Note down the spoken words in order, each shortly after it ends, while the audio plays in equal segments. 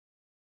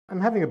I'm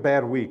having a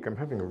bad week. I'm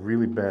having a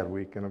really bad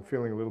week, and I'm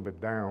feeling a little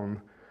bit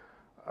down.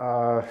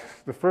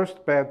 The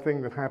first bad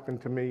thing that happened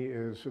to me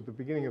is at the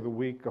beginning of the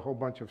week, a whole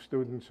bunch of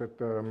students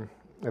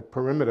at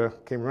Perimeter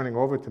came running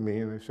over to me,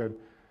 and they said,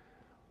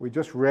 "We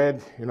just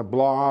read in a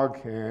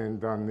blog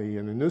and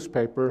in the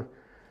newspaper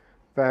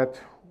that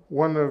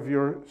one of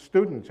your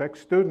students,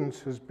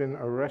 ex-students, has been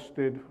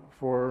arrested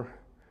for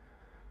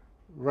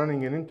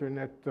running an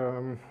internet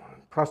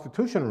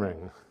prostitution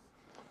ring."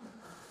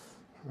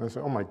 I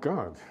said, "Oh my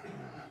God."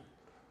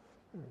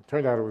 It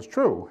turned out it was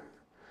true.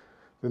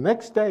 The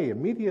next day,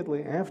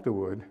 immediately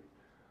afterward,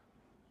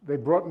 they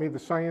brought me the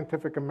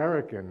Scientific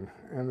American,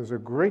 and there's a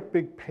great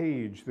big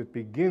page that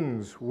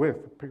begins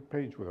with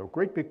a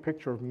great big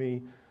picture of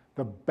me,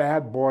 the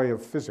bad boy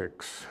of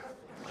physics.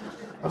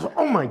 I was like,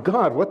 "Oh my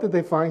God, what did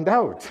they find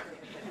out?"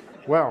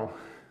 Well,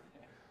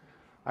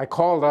 I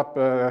called up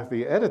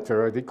the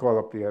editor. I did call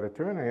up the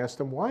editor, and I asked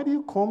him, "Why do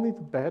you call me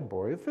the bad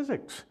boy of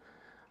physics?"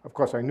 Of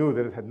course, I knew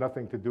that it had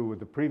nothing to do with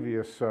the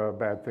previous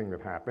bad thing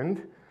that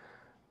happened.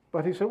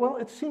 But he said, "Well,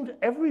 it seems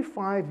every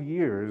 5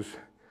 years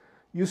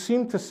you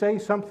seem to say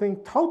something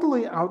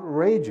totally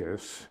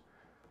outrageous,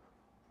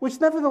 which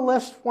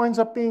nevertheless winds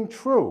up being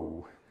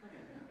true.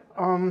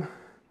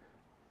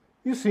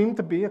 You seem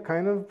to be a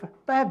kind of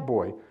bad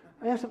boy."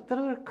 I asked him, "Did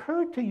it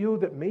occur to you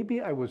that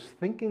maybe I was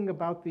thinking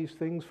about these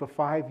things for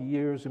 5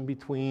 years in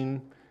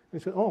between?" He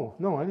said, "Oh,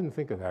 no, I didn't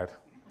think of that."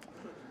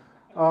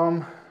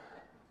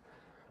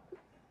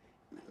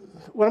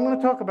 What I'm going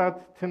to talk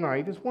about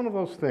tonight is one of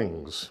those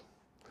things.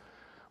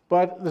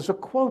 But there's a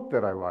quote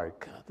that I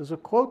like. There's a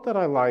quote that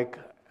I like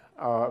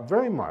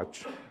very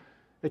much.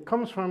 It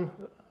comes from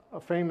a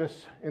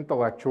famous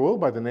intellectual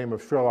by the name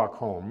of Sherlock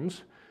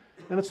Holmes.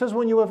 And it says,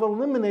 "When you have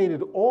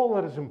eliminated all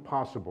that is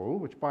impossible,"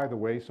 which, by the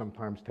way,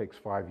 sometimes takes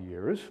 5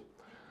 years,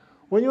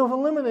 "when you have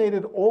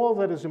eliminated all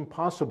that is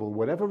impossible,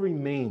 whatever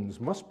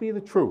remains must be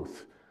the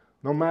truth,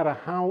 no matter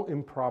how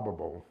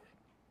improbable."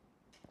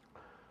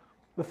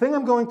 The thing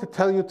I'm going to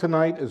tell you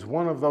tonight is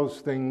one of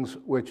those things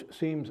which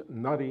seems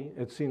nutty,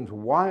 it seems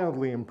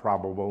wildly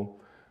improbable,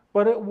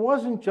 but it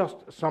wasn't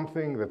just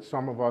something that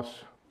some of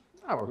us,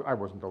 I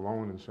wasn't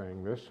alone in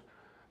saying this,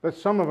 that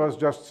some of us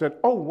just said,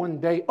 "Oh, one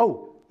day,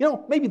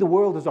 maybe the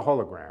world is a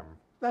hologram."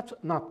 That's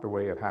not the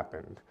way it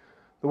happened.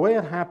 The way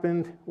it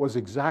happened was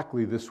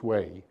exactly this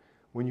way.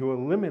 When you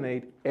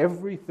eliminate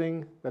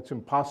everything that's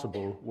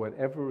impossible,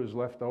 whatever is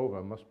left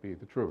over must be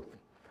the truth.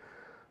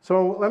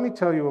 So let me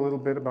tell you a little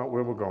bit about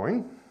where we're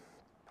going.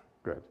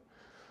 Good.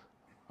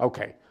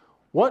 Okay.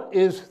 What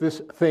is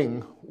this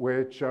thing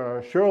which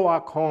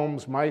Sherlock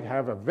Holmes might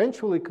have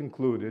eventually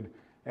concluded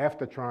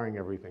after trying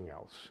everything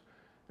else?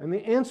 And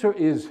the answer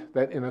is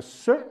that in a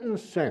certain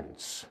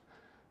sense,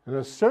 in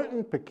a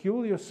certain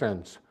peculiar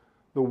sense,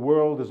 the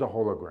world is a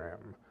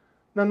hologram.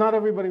 Now, not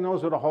everybody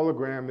knows what a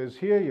hologram is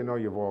here. You know,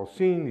 you've all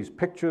seen these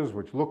pictures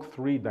which look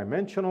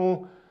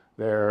three-dimensional.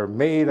 They're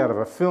made out of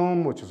a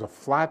film, which is a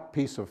flat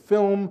piece of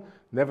film.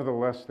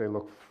 Nevertheless, they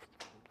look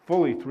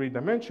fully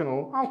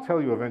three-dimensional. I'll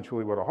tell you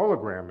eventually what a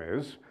hologram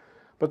is.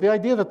 But the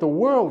idea that the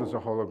world is a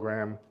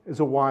hologram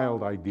is a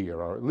wild idea,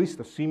 or at least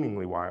a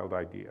seemingly wild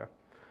idea.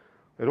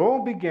 It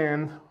all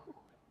began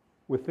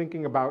with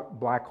thinking about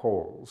black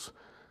holes.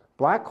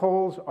 Black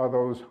holes are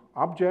those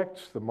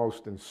objects,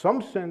 in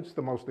some sense,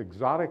 the most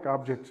exotic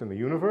objects in the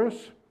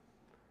universe.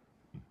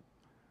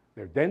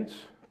 They're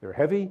dense, they're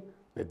heavy,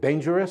 they're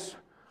dangerous.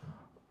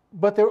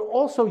 But they're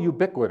also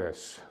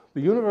ubiquitous. The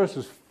universe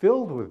is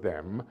filled with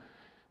them.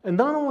 And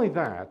not only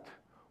that,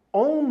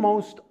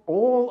 almost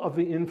all of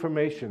the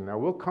information, now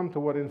we'll come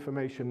to what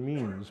information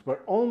means,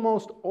 but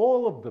almost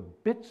all of the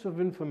bits of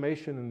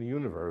information in the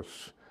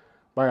universe,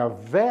 by a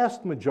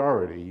vast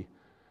majority,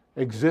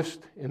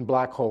 exist in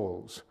black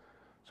holes.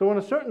 So in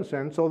a certain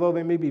sense, although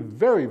they may be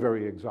very,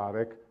 very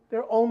exotic,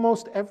 they're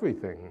almost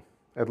everything,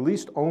 at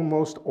least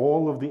almost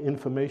all of the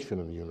information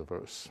in the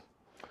universe.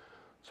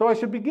 So I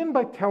should begin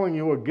by telling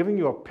you or giving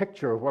you a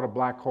picture of what a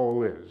black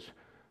hole is.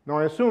 Now,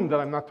 I assume that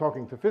I'm not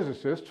talking to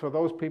physicists. For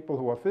those people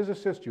who are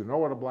physicists, you know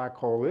what a black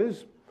hole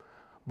is.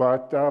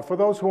 But for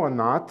those who are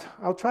not,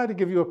 I'll try to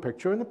give you a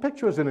picture. And the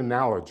picture is an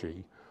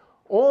analogy.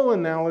 All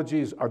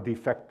analogies are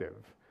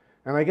defective.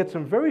 And I get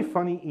some very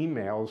funny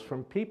emails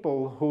from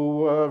people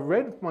who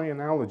read my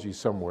analogy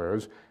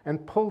somewheres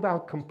and pulled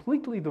out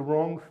completely the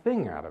wrong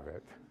thing out of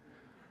it.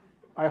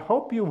 I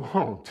hope you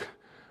won't,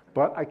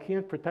 but I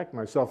can't protect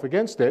myself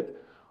against it.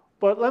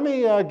 But let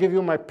me give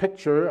you my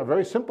picture, a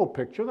very simple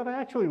picture that I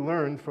actually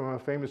learned from a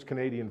famous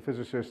Canadian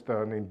physicist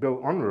named Bill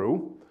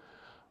Unruh.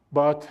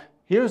 But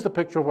here's the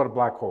picture of what a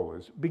black hole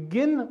is.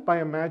 Begin by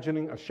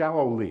imagining a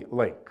shallow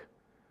lake.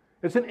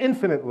 It's an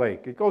infinite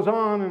lake. It goes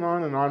on and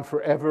on and on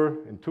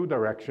forever in two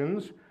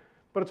directions,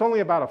 but it's only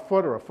about a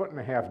foot or a foot and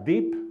a half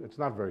deep. It's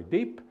not very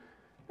deep.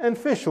 And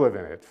fish live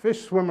in it.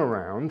 Fish swim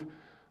around.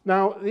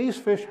 Now, these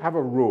fish have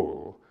a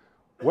rule.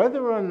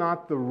 Whether or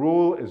not the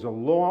rule is a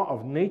law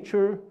of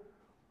nature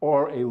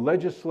or a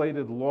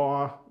legislated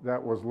law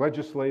that was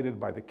legislated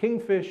by the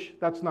kingfish,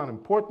 that's not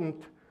important.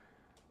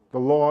 The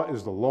law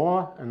is the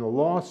law, and the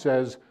law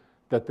says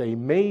that they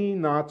may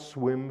not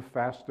swim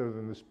faster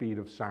than the speed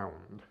of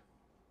sound.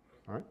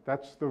 All right?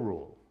 That's the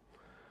rule.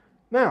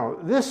 Now,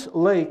 this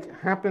lake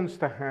happens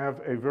to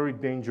have a very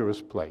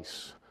dangerous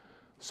place.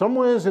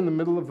 Somewhere in the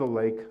middle of the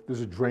lake,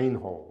 there's a drain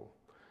hole.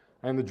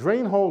 And the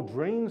drain hole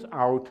drains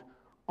out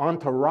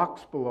onto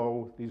rocks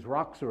below. These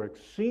rocks are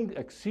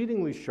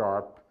exceedingly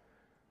sharp,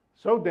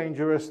 so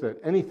dangerous that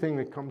anything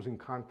that comes in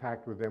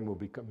contact with them will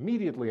be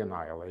immediately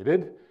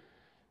annihilated.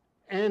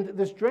 And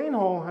this drain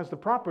hole has the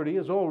property,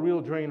 as all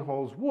real drain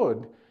holes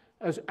would,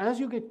 as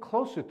you get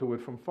closer to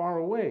it from far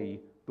away,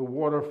 the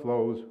water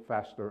flows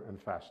faster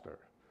and faster.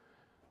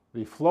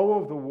 The flow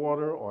of the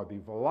water, or the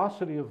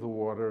velocity of the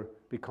water,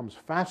 becomes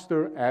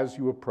faster as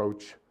you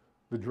approach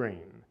the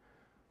drain.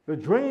 The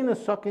drain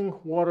is sucking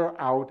water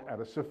out at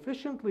a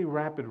sufficiently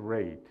rapid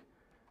rate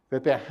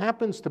that there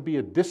happens to be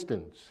a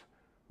distance,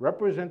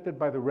 represented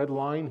by the red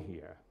line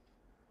here,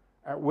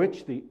 at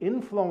which the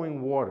inflowing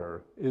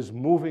water is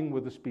moving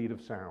with the speed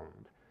of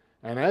sound.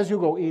 And as you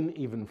go in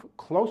even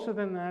closer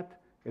than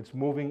that, it's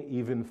moving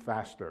even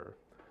faster.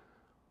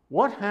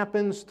 What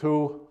happens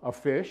to a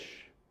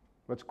fish?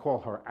 Let's call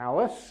her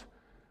Alice.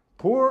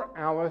 Poor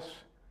Alice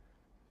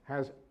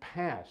has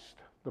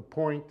passed the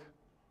point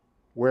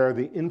where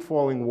the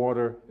inflowing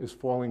water is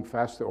falling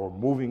faster or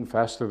moving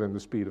faster than the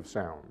speed of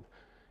sound.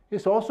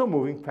 It's also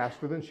moving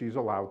faster than she's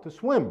allowed to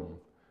swim.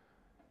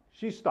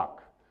 She's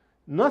stuck.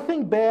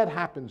 Nothing bad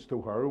happens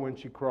to her when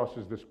she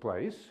crosses this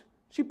place.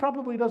 She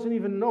probably doesn't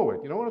even know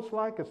it. You know what it's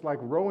like? It's like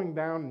rowing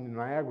down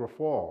Niagara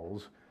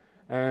Falls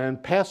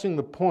and passing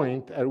the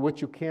point at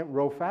which you can't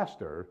row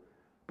faster,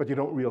 but you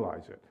don't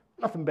realize it.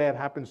 Nothing bad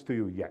happens to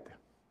you yet.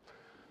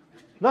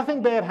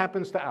 Nothing bad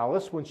happens to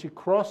Alice when she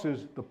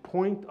crosses the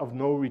point of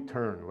no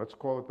return. Let's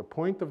call it the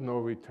point of no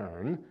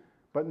return,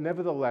 but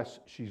nevertheless,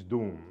 she's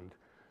doomed.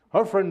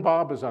 Her friend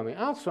Bob is on the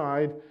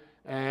outside,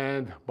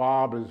 and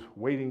Bob is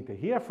waiting to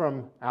hear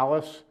from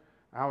Alice.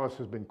 Alice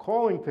has been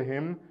calling to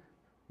him,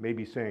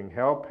 maybe saying,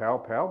 help,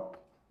 help,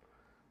 help.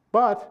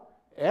 But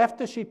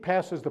after she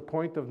passes the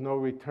point of no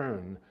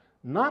return,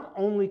 not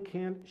only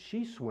can't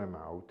she swim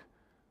out,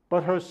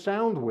 but her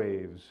sound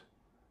waves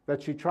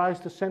that she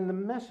tries to send the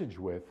message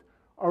with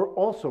are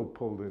also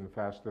pulled in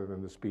faster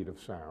than the speed of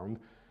sound.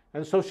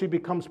 And so she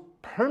becomes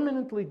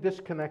permanently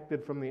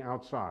disconnected from the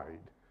outside.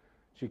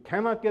 She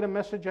cannot get a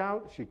message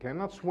out, she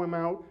cannot swim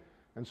out,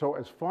 and so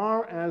as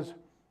far as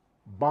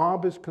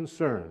Bob is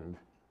concerned,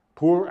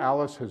 poor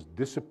Alice has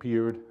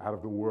disappeared out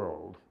of the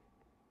world.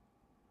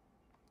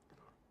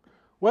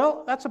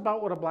 Well, that's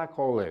about what a black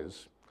hole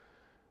is.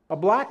 A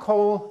black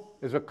hole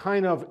is a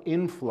kind of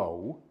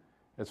inflow.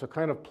 It's a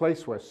kind of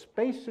place where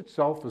space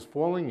itself is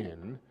falling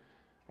in.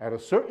 At a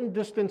certain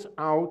distance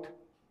out,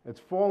 it's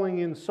falling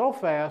in so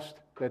fast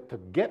that to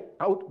get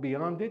out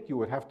beyond it, you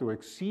would have to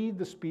exceed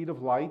the speed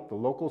of light, the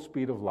local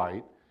speed of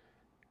light.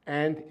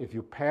 And if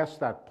you pass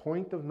that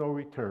point of no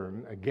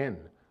return, again,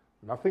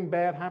 nothing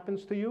bad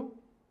happens to you,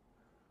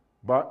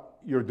 but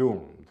you're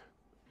doomed.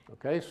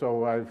 Okay,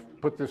 so I've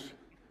put this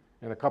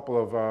in a couple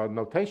of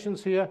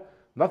notations here.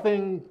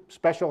 Nothing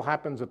special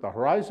happens at the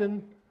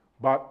horizon,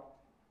 but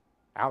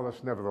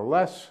Alice,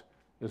 nevertheless,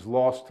 is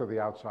lost to the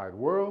outside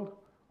world.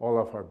 All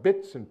of her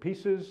bits and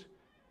pieces.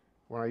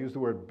 When I use the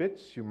word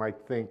bits, you might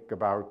think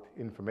about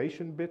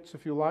information bits,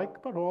 if you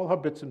like, but all her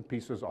bits and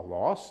pieces are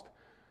lost.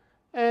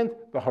 And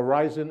the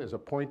horizon is a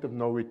point of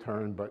no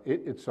return, but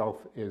it itself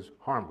is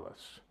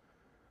harmless.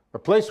 The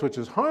place which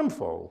is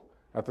harmful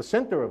at the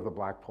center of the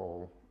black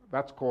hole,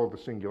 that's called the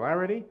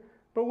singularity,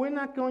 but we're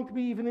not going to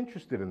be even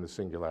interested in the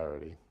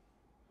singularity.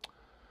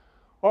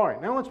 All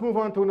right, now let's move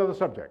on to another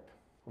subject.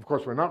 Of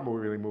course, we're not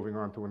really moving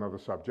on to another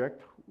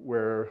subject.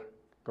 We're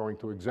going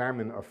to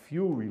examine a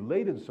few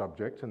related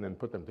subjects and then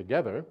put them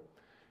together.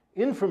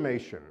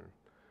 Information.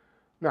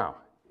 Now,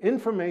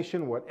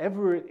 information,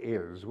 whatever it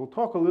is, we'll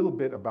talk a little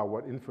bit about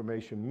what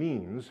information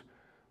means,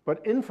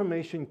 but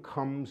information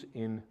comes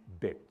in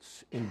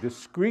bits, in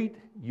discrete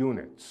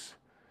units.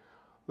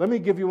 Let me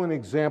give you an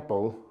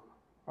example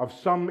of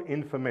some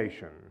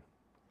information.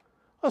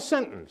 A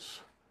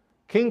sentence.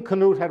 King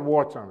Canute had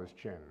warts on his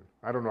chin.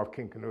 I don't know if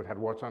King Canute had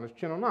warts on his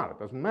chin or not. It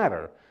doesn't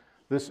matter.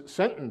 This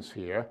sentence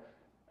here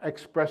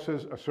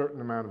expresses a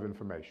certain amount of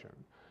information.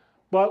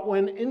 But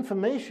when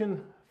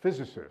information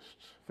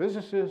physicists,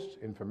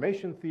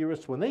 information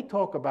theorists, when they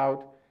talk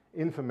about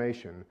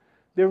information,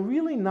 they're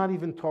really not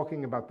even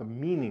talking about the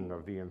meaning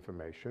of the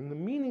information. The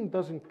meaning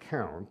doesn't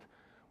count.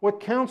 What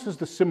counts is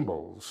the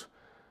symbols.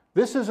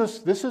 This is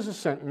a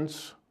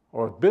sentence,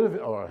 or a bit of,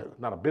 or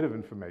not a bit of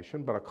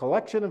information, but a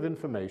collection of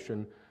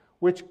information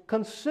which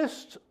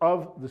consists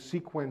of the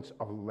sequence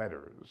of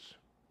letters.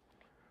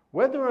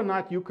 Whether or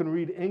not you can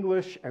read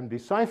English and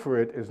decipher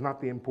it is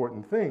not the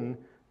important thing.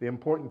 The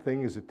important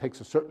thing is it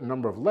takes a certain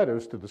number of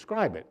letters to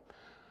describe it.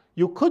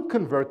 You could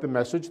convert the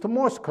message to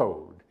Morse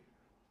code.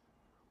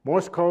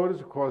 Morse code is,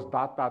 of course,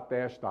 dot, dot,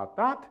 dash, dot,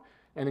 dot.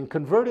 And in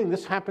converting,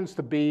 this happens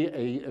to be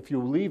if you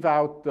leave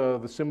out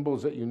the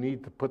symbols that you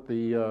need to put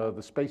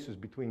the spaces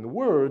between the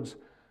words,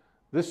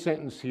 this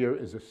sentence here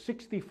is a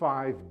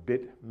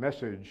 65-bit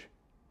message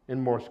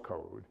in Morse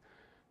code.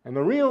 And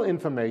the real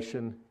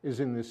information is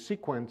in this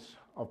sequence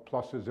of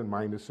pluses and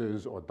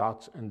minuses or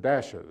dots and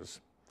dashes.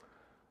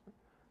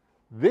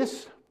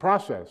 This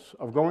process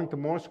of going to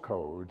Morse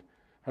code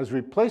has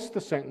replaced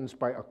the sentence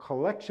by a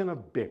collection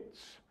of bits.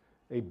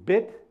 A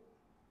bit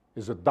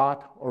is a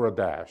dot or a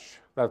dash.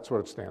 That's what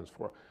it stands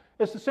for.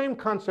 It's the same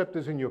concept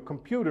as in your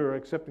computer,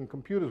 except in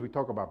computers we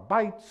talk about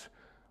bytes.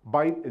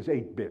 Byte is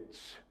 8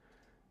 bits.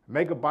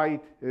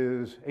 Megabyte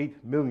is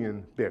 8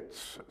 million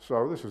bits.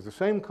 So this is the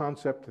same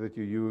concept that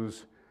you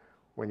use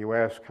when you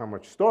ask how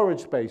much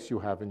storage space you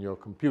have in your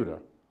computer.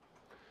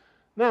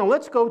 Now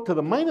let's go to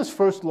the minus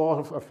first law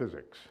of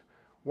physics.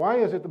 Why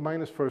is it the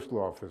minus first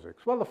law of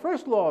physics? Well, the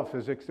first law of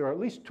physics, there are at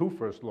least 2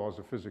 first laws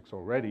of physics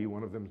already.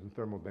 One of them is in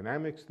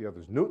thermodynamics, the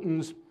other is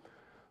Newton's.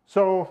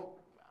 So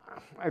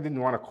I didn't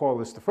want to call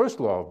this the first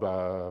law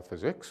of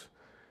physics.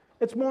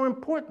 It's more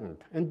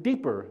important and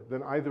deeper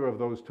than either of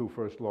those 2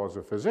 first laws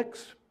of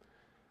physics.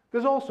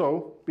 There's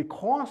also,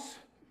 because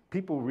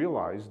people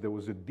realized there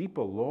was a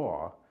deeper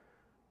law,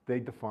 they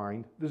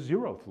defined the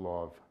 0th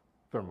law of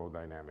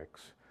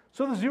thermodynamics.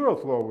 So the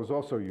 0th law was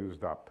also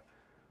used up.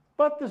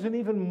 But there's an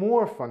even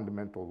more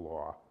fundamental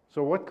law.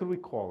 So what could we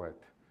call it?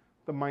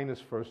 The minus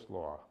first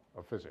law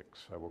of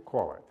physics, I will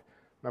call it.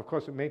 Now, of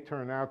course, it may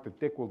turn out that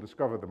Dick will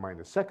discover the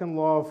minus second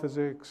law of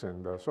physics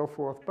and so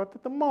forth. But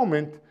at the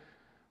moment,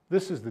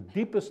 this is the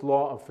deepest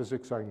law of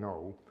physics I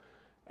know.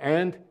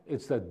 And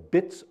it's that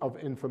bits of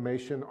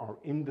information are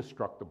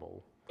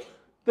indestructible.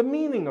 The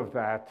meaning of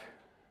that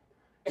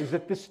is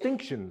that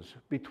distinctions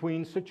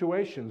between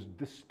situations,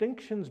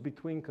 distinctions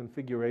between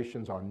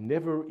configurations are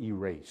never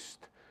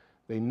erased.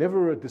 They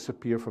never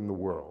disappear from the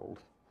world.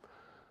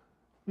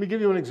 Let me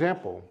give you an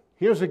example.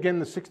 Here's again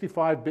the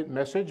 65-bit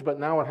message, but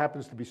now it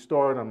happens to be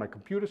stored on my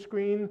computer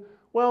screen.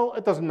 Well,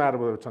 it doesn't matter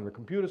whether it's on the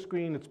computer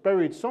screen. It's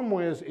buried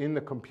somewhere in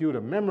the computer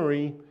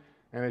memory,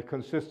 and it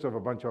consists of a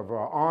bunch of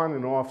on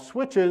and off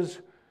switches,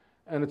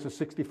 and it's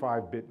a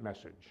 65-bit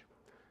message.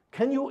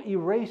 Can you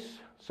erase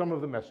some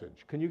of the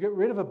message? Can you get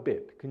rid of a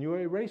bit? Can you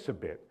erase a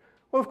bit?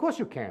 Well, of course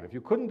you can. If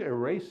you couldn't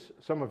erase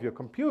some of your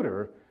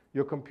computer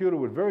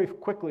would very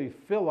quickly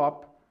fill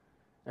up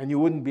and you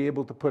wouldn't be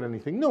able to put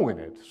anything new in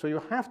it. So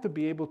you have to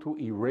be able to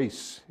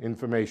erase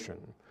information.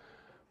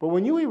 But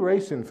when you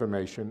erase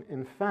information,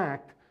 in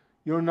fact,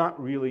 you're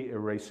not really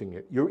erasing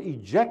it. You're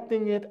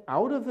ejecting it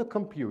out of the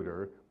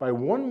computer by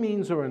one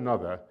means or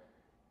another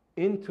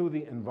into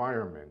the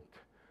environment.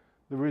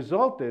 The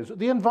result is,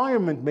 the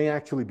environment may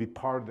actually be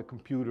part of the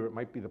computer. It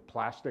might be the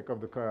plastic of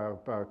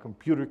the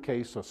computer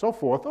case or so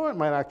forth, or it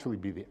might actually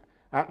be the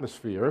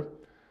atmosphere.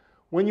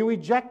 When you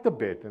eject a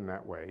bit in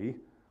that way,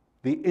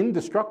 the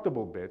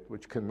indestructible bit,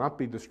 which cannot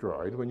be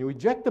destroyed, when you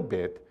eject a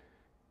bit,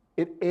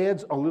 it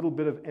adds a little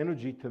bit of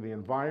energy to the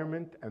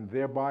environment and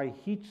thereby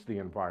heats the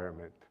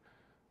environment.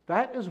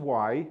 That is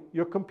why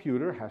your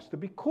computer has to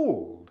be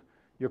cooled.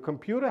 Your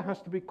computer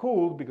has to be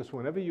cooled because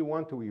whenever you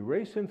want to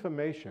erase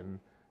information,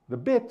 the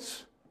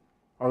bits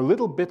are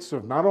little bits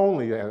of not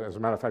only, as a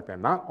matter of fact, they're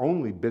not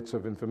only bits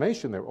of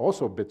information, they're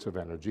also bits of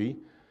energy,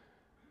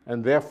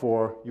 and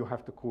therefore you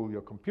have to cool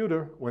your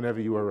computer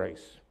whenever you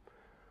erase.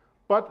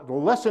 But the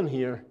lesson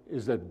here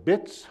is that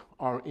bits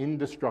are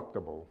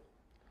indestructible.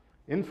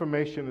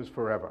 Information is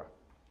forever.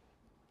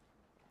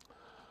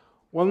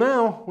 Well,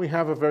 now we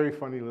have a very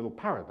funny little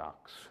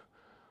paradox.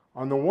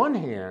 On the one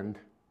hand,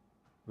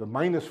 the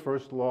minus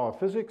first law of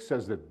physics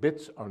says that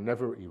bits are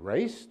never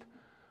erased.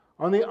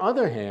 On the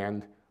other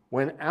hand,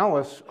 when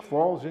Alice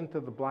falls into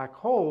the black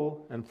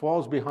hole and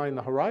falls behind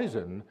the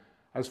horizon,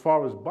 as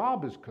far as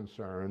Bob is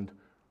concerned,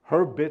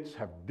 her bits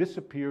have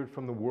disappeared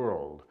from the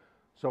world.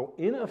 So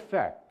in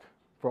effect,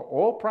 for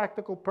all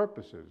practical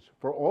purposes,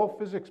 for all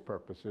physics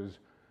purposes,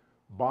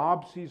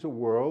 Bob sees a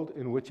world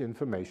in which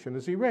information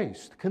is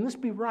erased. Can this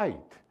be right?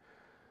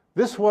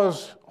 This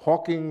was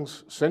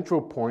Hawking's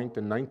central point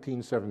in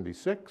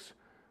 1976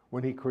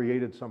 when he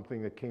created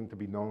something that came to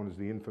be known as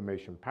the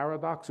information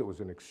paradox. It was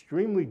an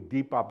extremely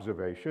deep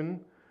observation.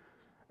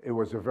 It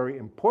was a very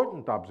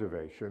important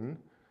observation.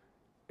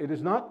 It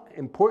is not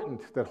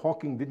important that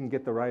Hawking didn't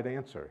get the right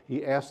answer.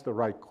 He asked the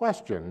right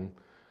question,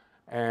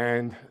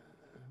 and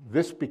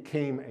this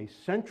became a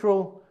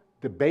central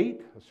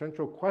debate, a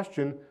central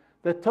question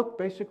that took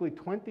basically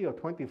 20 or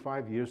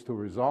 25 years to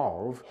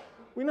resolve.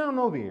 We now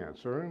know the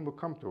answer, and we'll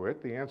come to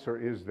it. The answer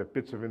is that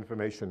bits of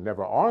information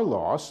never are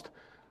lost,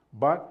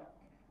 but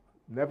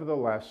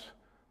nevertheless,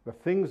 the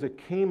things that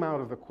came out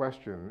of the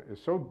question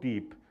is so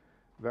deep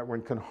that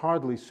one can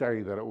hardly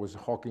say that it was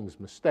Hawking's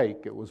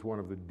mistake. It was one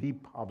of the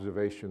deep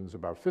observations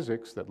about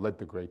physics that led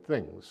to great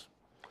things.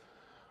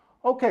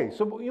 Okay,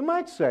 so you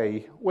might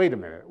say, wait a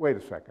minute, wait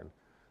a second.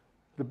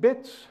 The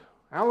bits,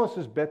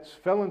 Alice's bits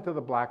fell into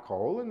the black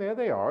hole, and there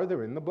they are,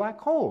 they're in the black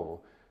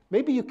hole.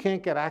 Maybe you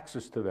can't get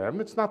access to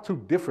them. It's not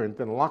too different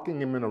than locking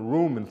them in a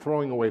room and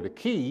throwing away the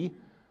key.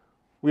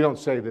 We don't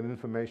say that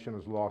information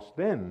is lost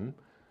then.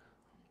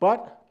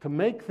 But to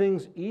make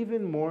things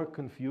even more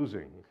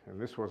confusing, and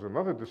this was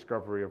another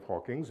discovery of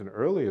Hawking's, an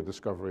earlier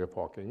discovery of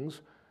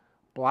Hawking's,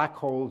 black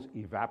holes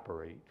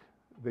evaporate.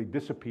 They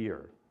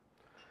disappear.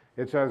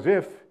 It's as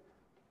if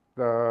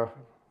the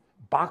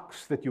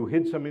box that you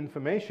hid some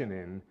information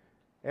in,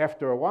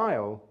 after a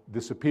while,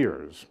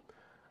 disappears.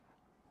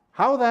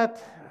 How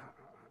that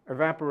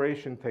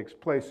evaporation takes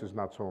place is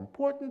not so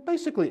important.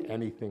 Basically,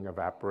 anything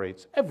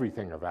evaporates.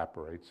 Everything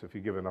evaporates. If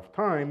you give enough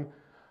time,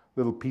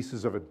 little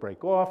pieces of it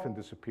break off and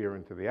disappear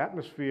into the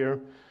atmosphere.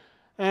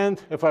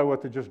 And if I were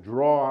to just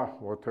draw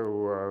or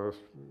to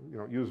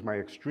use my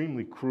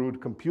extremely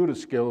crude computer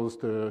skills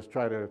to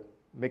try to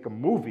make a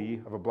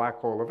movie of a black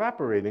hole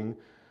evaporating,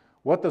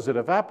 what does it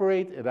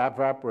evaporate? It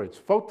evaporates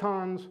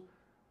photons,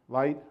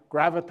 light,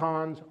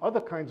 gravitons,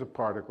 other kinds of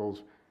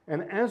particles.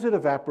 And as it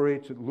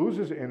evaporates, it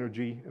loses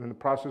energy, and in the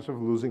process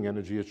of losing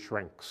energy, it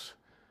shrinks.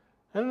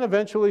 And it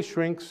eventually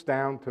shrinks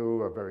down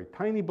to a very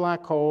tiny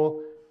black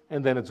hole,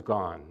 and then it's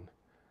gone.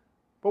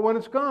 But when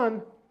it's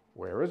gone,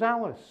 where is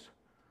Alice?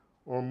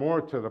 Or more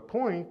to the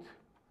point,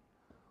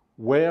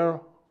 where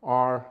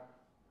are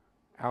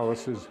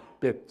Alice's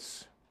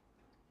bits?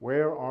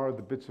 Where are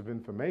the bits of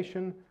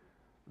information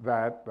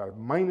that the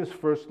minus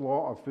first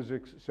law of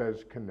physics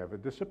says can never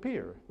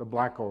disappear? The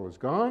black hole is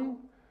gone.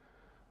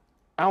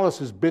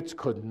 Alice's bits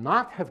could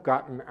not have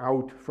gotten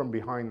out from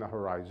behind the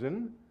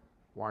horizon.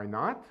 Why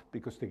not?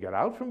 Because to get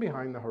out from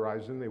behind the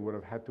horizon, they would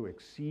have had to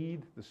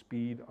exceed the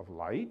speed of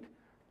light,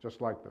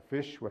 just like the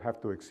fish would have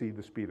to exceed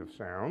the speed of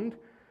sound.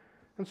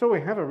 And so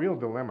we have a real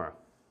dilemma.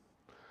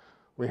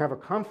 We have a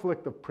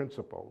conflict of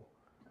principle.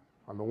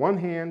 On the one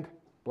hand,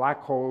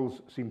 black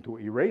holes seem to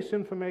erase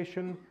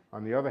information.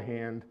 On the other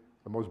hand,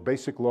 the most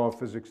basic law of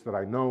physics that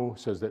I know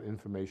says that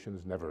information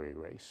is never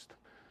erased.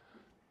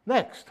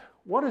 Next,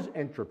 what is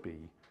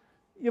entropy?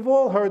 You've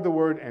all heard the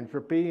word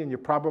entropy, and you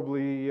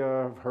probably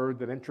have heard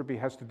that entropy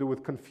has to do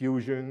with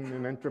confusion,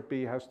 and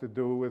entropy has to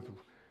do with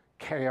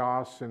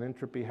chaos, and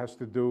entropy has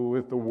to do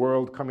with the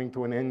world coming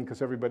to an end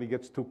because everybody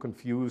gets too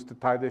confused to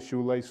tie their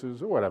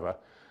shoelaces or whatever.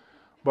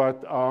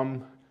 But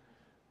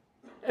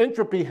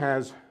entropy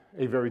has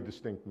a very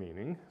distinct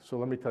meaning, so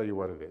let me tell you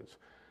what it is.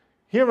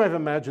 Here I've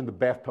imagined a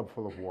bathtub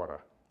full of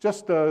water.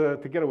 Just to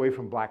get away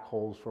from black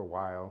holes for a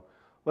while,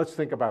 let's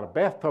think about a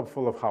bathtub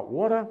full of hot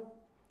water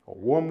or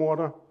warm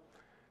water,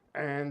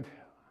 and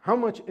how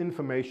much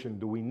information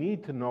do we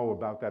need to know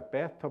about that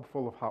bathtub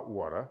full of hot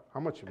water?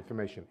 How much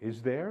information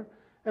is there?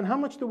 And how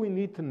much do we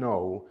need to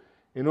know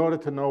in order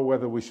to know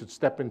whether we should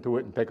step into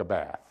it and take a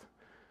bath?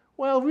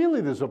 Well,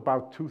 really, there's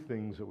about two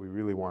things that we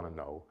really want to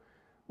know.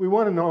 We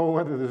want to know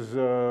whether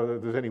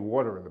there's any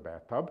water in the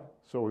bathtub.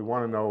 So we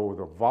want to know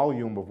the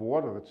volume of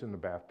water that's in the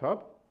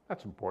bathtub.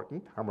 That's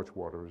important. How much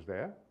water is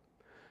there?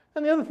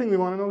 And the other thing we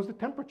want to know is the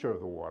temperature of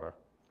the water.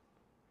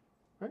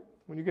 Right?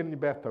 When you get in your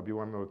bathtub, you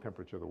want to know the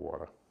temperature of the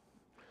water.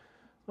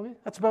 Okay?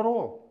 That's about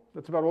all.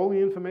 That's about all the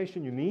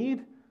information you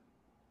need.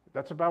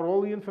 That's about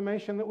all the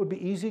information that would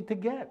be easy to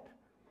get.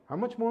 How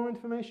much more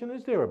information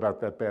is there about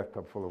that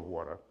bathtub full of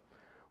water?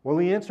 Well,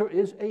 the answer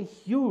is a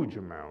huge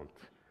amount,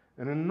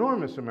 an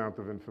enormous amount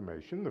of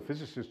information. The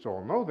physicists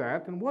all know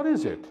that. And what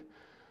is it?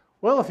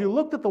 Well, if you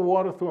looked at the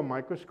water through a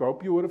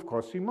microscope, you would, of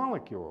course, see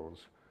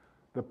molecules.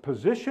 The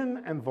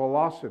position and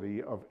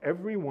velocity of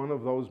every one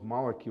of those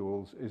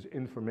molecules is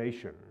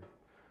information.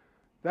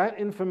 That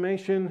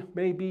information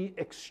may be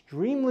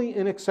extremely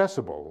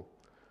inaccessible.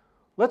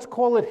 Let's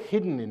call it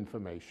hidden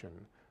information.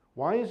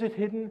 Why is it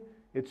hidden?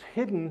 It's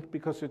hidden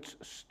because it's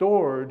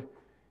stored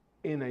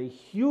in a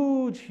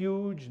huge,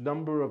 huge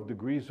number of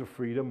degrees of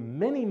freedom,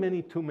 many,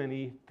 many too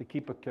many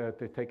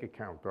to take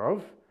account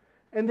of,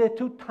 and they're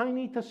too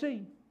tiny to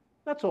see.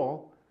 That's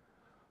all.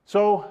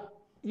 So,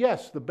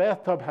 yes, the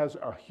bathtub has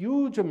a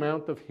huge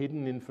amount of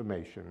hidden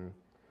information.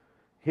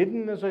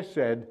 Hidden, as I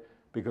said,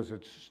 because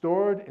it's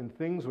stored in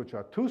things which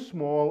are too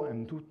small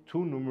and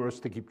too numerous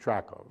to keep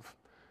track of.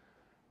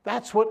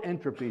 That's what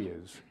entropy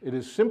is. It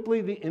is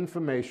simply the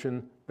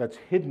information that's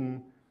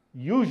hidden,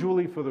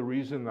 usually for the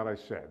reason that I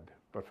said.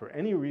 But for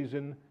any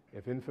reason,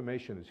 if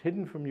information is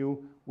hidden from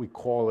you, we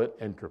call it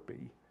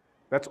entropy.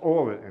 That's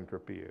all that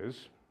entropy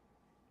is.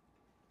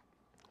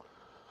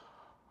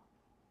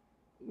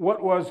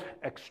 What was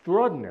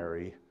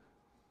extraordinary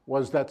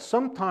was that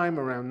sometime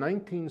around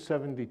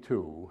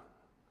 1972,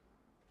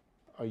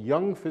 a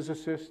young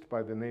physicist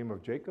by the name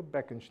of Jacob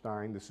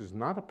Bekenstein — this is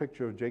not a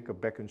picture of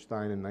Jacob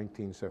Bekenstein in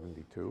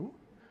 1972,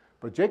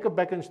 but Jacob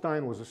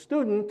Bekenstein was a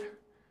student,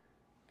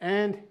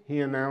 and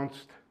he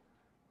announced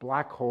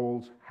black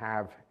holes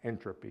have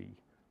entropy.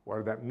 What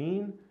did that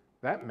mean?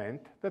 That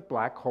meant that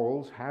black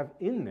holes have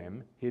in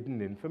them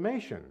hidden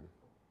information.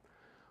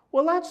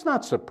 Well, that's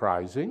not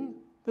surprising.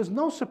 There's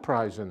no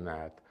surprise in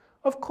that.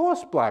 Of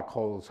course black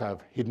holes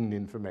have hidden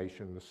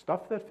information. The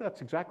stuff that's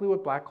exactly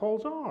what black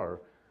holes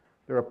are.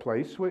 They're a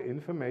place where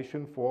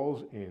information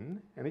falls in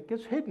and it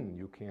gets hidden.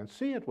 You can't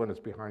see it when it's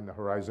behind the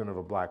horizon of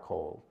a black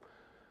hole.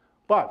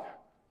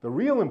 But the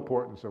real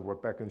importance of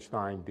what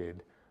Bekenstein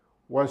did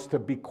was to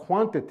be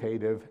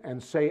quantitative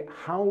and say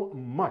how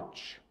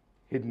much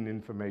hidden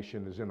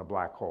information is in a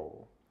black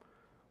hole.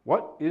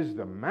 What is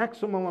the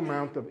maximum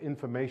amount of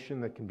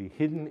information that can be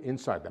hidden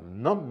inside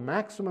them?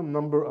 Maximum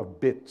number of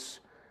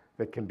bits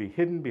that can be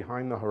hidden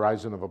behind the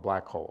horizon of a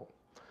black hole.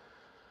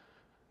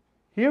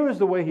 Here is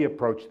the way he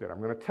approached it. I'm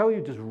going to tell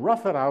you, just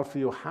rough it out for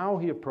you, how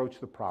he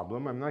approached the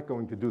problem. I'm not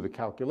going to do the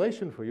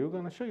calculation for you. I'm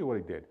going to show you what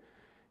he did.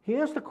 He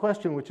asked a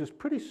question which is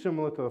pretty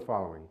similar to the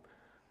following.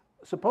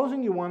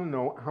 Supposing you want to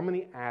know how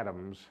many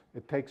atoms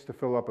it takes to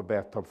fill up a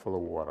bathtub full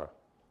of water.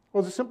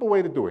 Well, there's a simple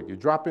way to do it. You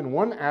drop in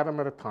one atom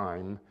at a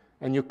time,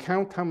 and you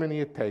count how many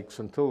it takes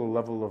until the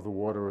level of the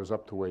water is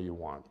up to where you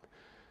want.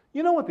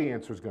 You know what the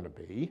answer is going to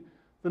be.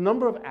 The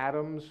number of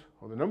atoms,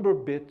 or the number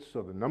of bits,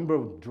 or the number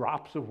of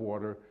drops of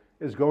water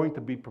is going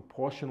to be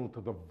proportional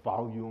to the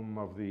volume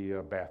of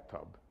the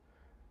bathtub,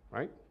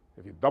 right?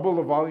 If you double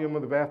the volume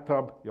of the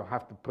bathtub, you'll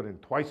have to put in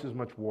twice as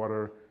much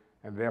water,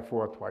 and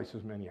therefore twice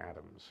as many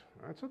atoms.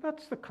 Right? So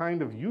that's the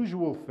kind of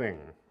usual thing.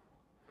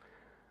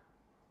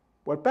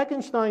 What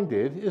Bekenstein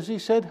did is he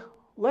said,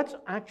 let's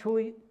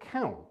actually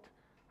count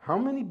how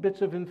many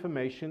bits of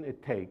information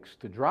it takes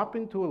to drop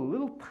into a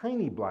little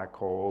tiny black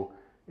hole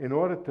in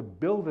order to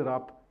build it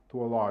up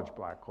to a large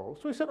black hole.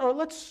 So he said, all right,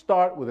 let's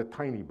start with a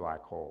tiny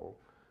black hole.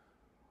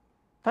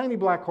 Tiny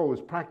black hole is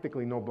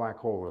practically no black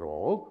hole at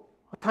all.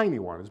 A tiny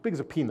one, as big as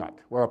a peanut.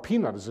 Well, a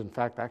peanut is in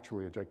fact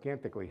actually a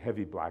gigantically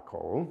heavy black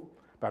hole,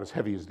 about as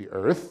heavy as the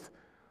Earth.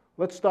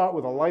 Let's start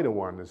with a lighter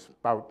one, that's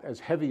about as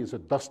heavy as a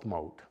dust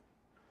mote.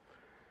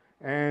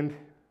 And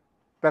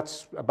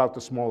that's about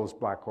the smallest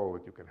black hole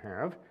that you can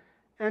have.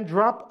 And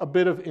drop a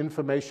bit of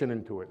information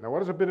into it. Now, what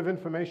does a bit of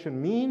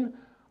information mean?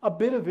 A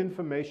bit of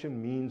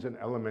information means an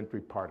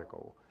elementary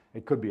particle.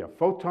 It could be a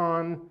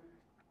photon.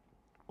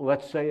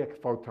 Let's say a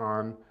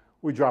photon.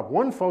 We drop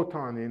one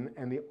photon in,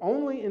 and the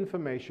only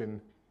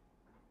information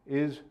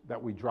is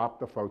that we dropped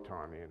the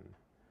photon in.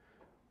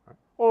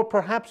 Or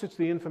perhaps it's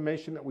the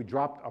information that we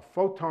dropped a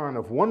photon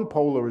of one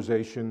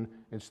polarization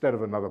instead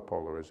of another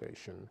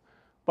polarization.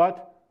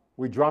 But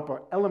we drop an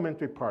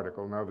elementary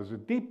particle. Now, there's a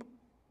deep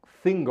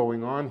thing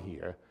going on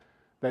here,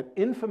 that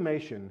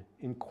information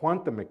in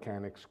quantum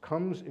mechanics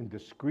comes in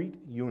discrete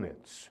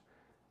units,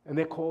 and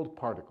they're called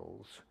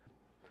particles.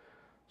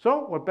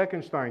 So what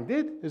Bekenstein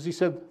did is he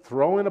said,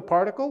 throw in a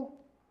particle,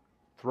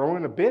 throw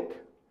in a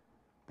bit.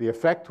 The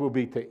effect will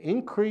be to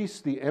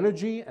increase the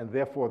energy and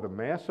therefore the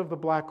mass of the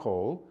black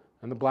hole,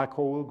 and the black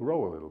hole will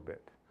grow a little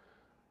bit.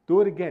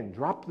 Do it again.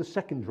 Drop the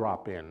second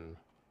drop in.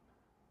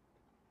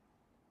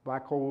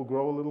 Black hole will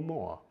grow a little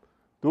more.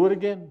 Do it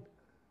again.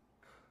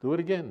 Do it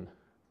again.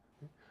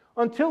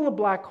 Until the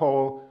black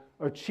hole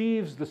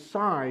achieves the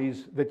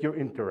size that you're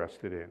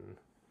interested in.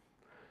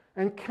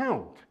 And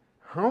count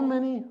how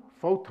many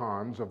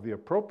photons of the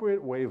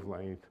appropriate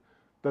wavelength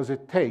does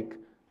it take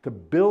to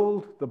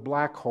build the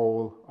black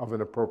hole of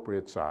an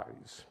appropriate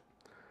size.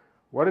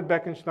 What did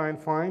Bekenstein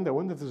find? I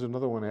wonder if there's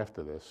another one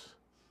after this.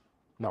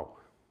 No.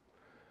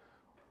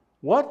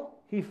 What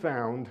he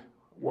found,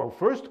 well,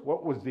 first,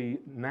 what was the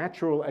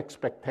natural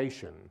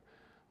expectation?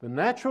 The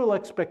natural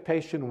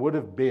expectation would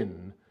have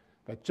been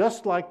that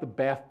just like the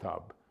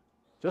bathtub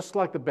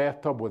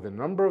where the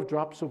number of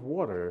drops of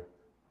water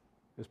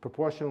is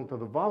proportional to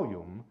the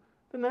volume,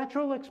 the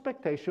natural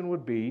expectation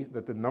would be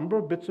that the number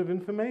of bits of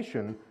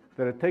information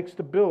that it takes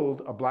to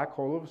build a black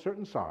hole of a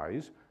certain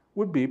size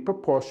would be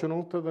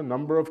proportional to the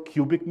number of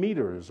cubic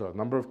meters or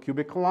number of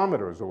cubic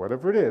kilometers or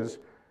whatever it is,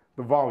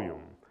 the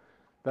volume.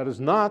 That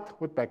is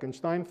not what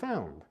Bekenstein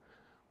found.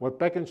 What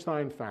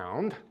Bekenstein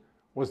found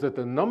was that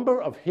the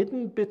number of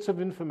hidden bits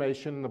of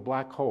information in the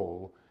black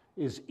hole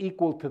is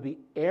equal to the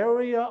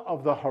area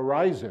of the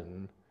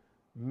horizon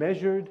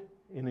measured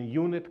in a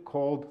unit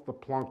called the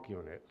Planck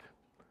unit.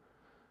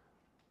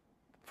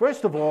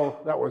 First of all,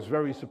 that was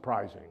very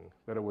surprising,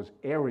 that it was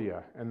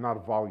area and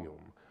not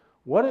volume.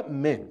 What it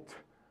meant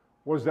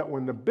was that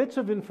when the bits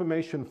of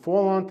information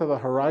fall onto the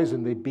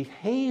horizon, they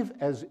behave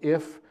as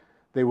if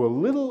they were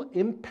little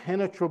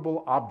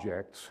impenetrable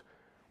objects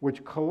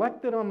which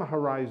collected on the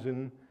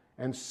horizon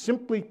and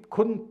simply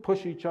couldn't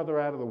push each other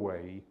out of the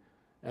way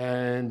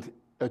and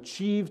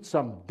achieved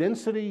some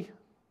density,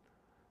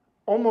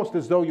 almost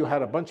as though you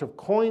had a bunch of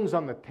coins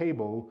on the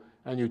table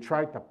and you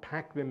tried to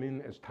pack them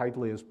in as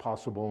tightly as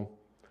possible,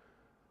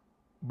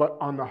 but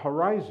on the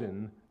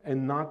horizon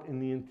and not in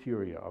the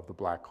interior of the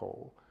black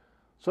hole.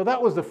 So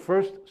that was the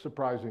first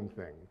surprising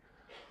thing.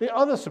 The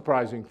other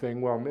surprising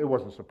thing, well, it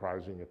wasn't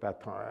surprising at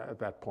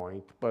that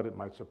point, but it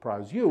might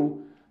surprise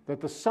you,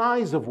 that the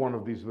size of one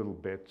of these little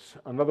bits,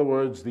 in other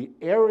words, the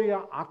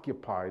area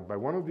occupied by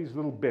one of these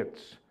little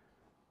bits,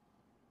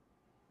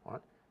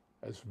 right,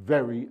 is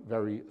very,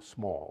 very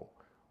small.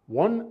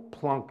 One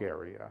Planck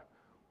area.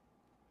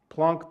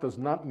 Planck does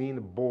not mean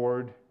a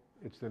board.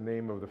 It's the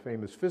name of the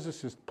famous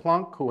physicist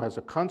Planck, who has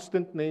a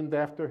constant named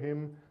after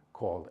him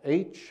called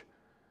h.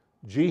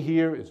 G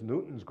here is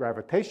Newton's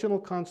gravitational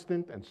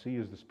constant, and c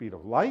is the speed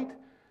of light.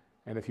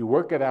 And if you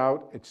work it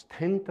out, it's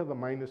 10 to the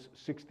minus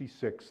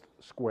 66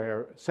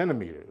 square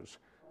centimeters.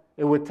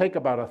 It would take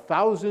about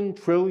 1,000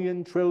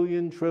 trillion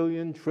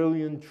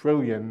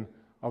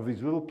of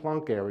these little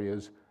Planck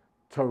areas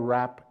to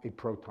wrap a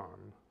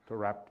proton, to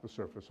wrap the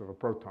surface of a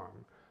proton.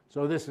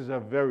 So this is a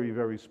very,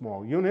 very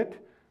small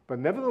unit, but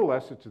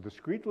nevertheless, it's a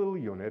discrete little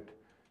unit,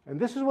 And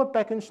this is what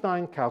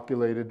Bekenstein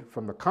calculated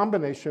from the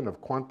combination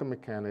of quantum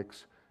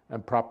mechanics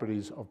and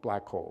properties of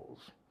black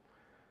holes.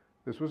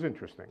 This was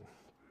interesting.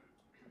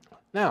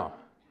 Now,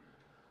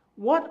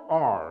 what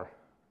are,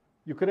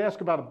 you could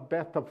ask about a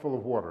bathtub full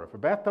of water. If a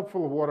bathtub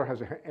full of water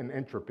has an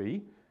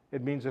entropy,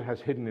 it means it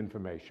has hidden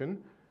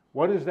information.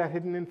 What is that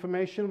hidden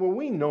information? Well,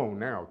 we know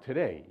now,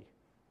 today.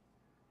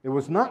 It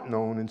was not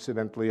known,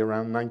 incidentally,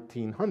 around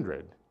 1900.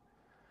 It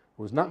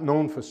was not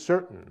known for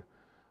certain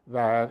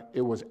that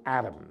it was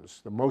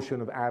atoms, the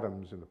motion of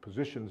atoms and the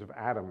positions of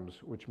atoms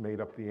which made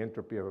up the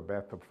entropy of a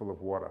bathtub full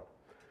of water.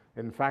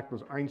 In fact, it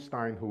was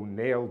Einstein who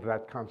nailed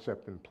that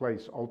concept in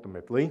place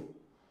ultimately.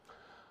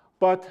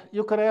 But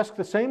you could ask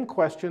the same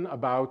question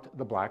about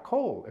the black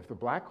hole. If the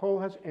black hole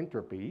has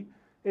entropy,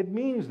 it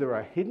means there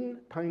are hidden,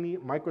 tiny,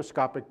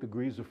 microscopic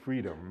degrees of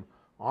freedom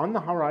on the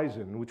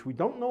horizon, which we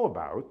don't know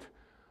about,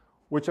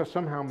 which are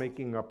somehow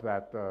making up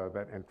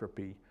that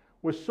entropy.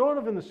 We're sort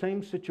of in the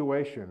same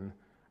situation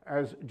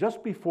as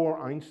just before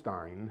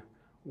Einstein,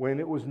 when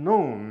it was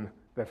known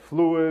that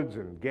fluids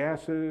and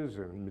gases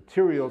and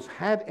materials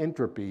had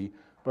entropy,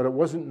 but it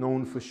wasn't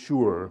known for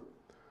sure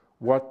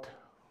what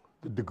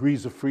the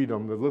degrees of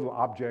freedom, the little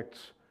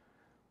objects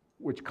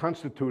which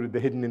constituted the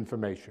hidden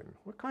information.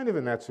 We're kind of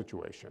in that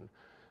situation.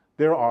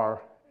 There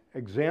are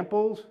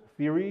examples,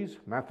 theories,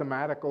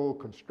 mathematical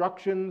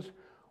constructions.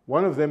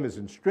 One of them is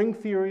in string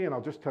theory, and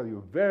I'll just tell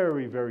you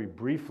very, very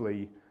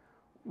briefly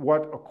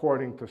what,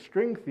 according to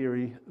string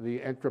theory,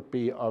 the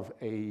entropy of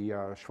a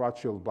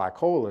Schwarzschild black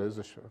hole is.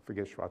 I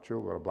forget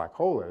Schwarzschild, what a black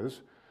hole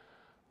is.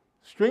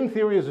 String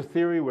theory is a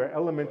theory where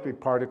elementary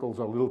particles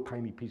are little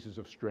tiny pieces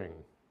of string,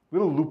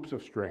 little loops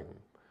of string.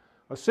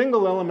 A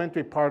single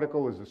elementary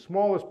particle is the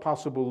smallest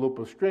possible loop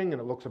of string, and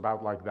it looks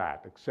about like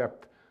that,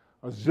 except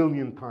a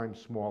zillion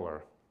times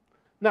smaller.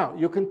 Now,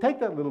 you can take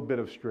that little bit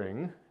of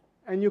string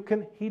and you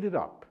can heat it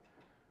up.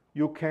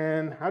 You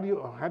can, how do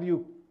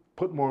you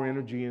put more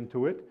energy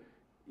into it?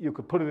 You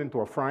could put it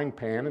into a frying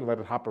pan and let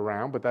it hop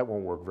around, but that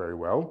won't work very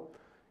well.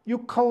 You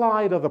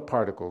collide other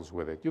particles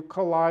with it. You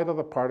collide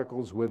other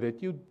particles with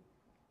it. You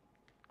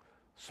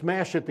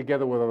smash it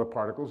together with other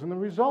particles, and the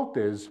result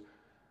is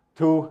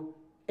to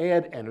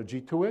add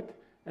energy to it,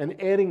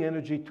 and adding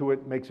energy to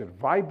it makes it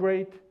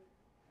vibrate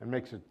and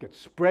makes it get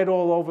spread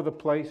all over the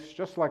place,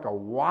 just like a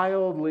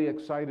wildly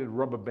excited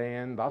rubber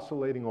band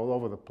oscillating all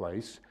over the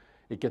place.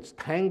 It gets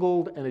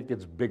tangled and it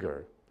gets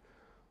bigger.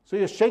 So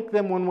you shake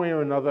them one way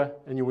or another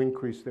and you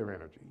increase their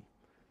energy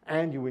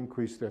and you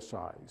increase their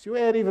size. You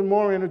add even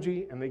more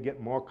energy and they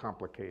get more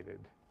complicated.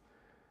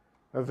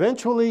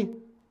 Eventually,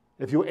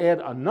 if you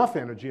add enough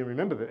energy, and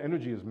remember that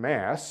energy is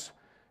mass,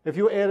 if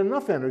you add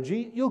enough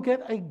energy, you'll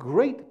get a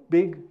great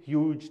big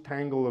huge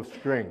tangle of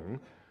string.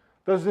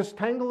 Does this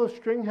tangle of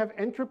string have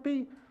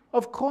entropy?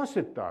 Of course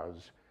it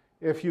does.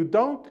 If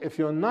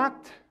you're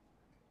not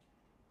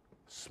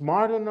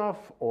smart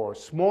enough or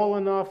small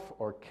enough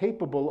or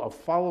capable of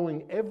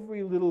following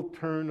every little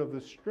turn of the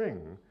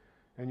string,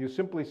 and you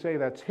simply say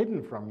that's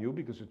hidden from you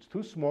because it's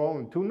too small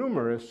and too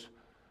numerous,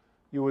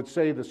 you would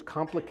say this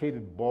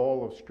complicated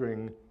ball of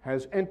string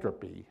has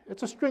entropy.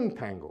 It's a string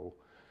tangle.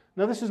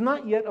 Now, this is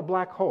not yet a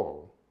black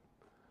hole.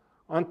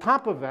 On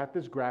top of that,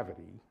 there's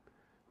gravity.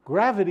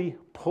 Gravity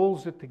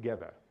pulls it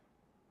together.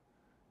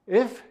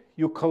 If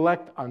you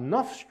collect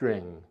enough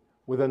string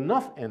with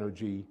enough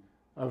energy,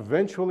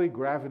 eventually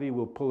gravity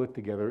will pull it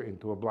together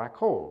into a black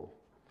hole.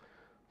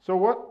 So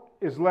what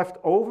is left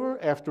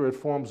over after it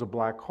forms a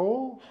black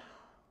hole?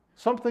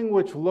 Something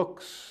which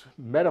looks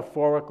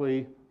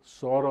metaphorically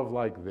sort of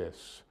like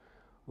this.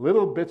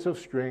 Little bits of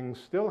string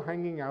still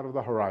hanging out of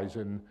the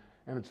horizon,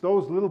 and it's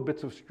those little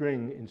bits of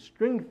string in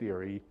string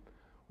theory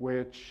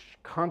which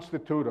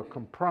constitute or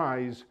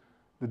comprise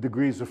the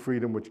degrees of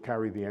freedom which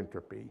carry the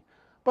entropy.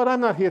 But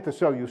I'm not here to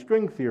sell you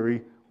string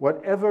theory.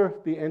 Whatever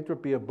the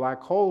entropy of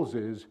black holes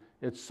is,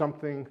 it's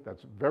something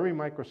that's very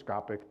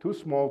microscopic, too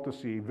small to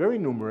see, very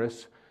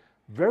numerous,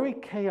 very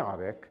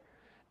chaotic,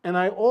 and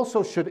I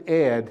also should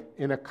add,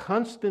 in a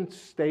constant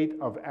state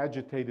of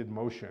agitated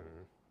motion.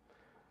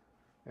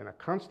 In a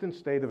constant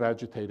state of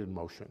agitated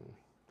motion.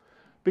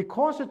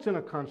 Because it's in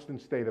a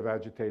constant state of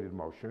agitated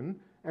motion,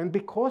 and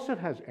because it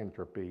has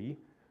entropy,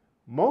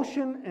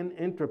 motion and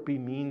entropy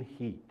mean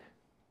heat.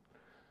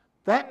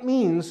 That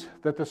means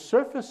that the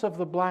surface of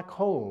the black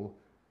hole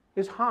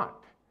is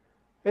hot.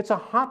 It's a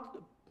hot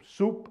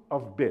soup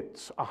of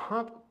bits, a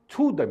hot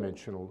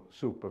two-dimensional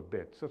soup of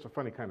bits. That's a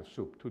funny kind of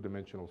soup,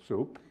 two-dimensional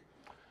soup.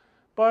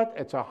 But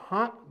it's a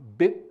hot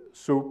bit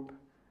soup,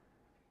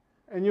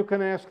 and you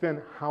can ask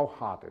then, how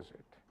hot is it?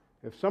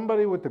 If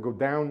somebody were to go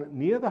down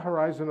near the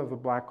horizon of the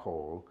black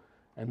hole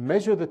and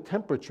measure the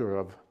temperature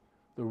of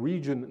the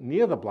region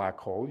near the black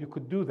hole, you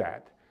could do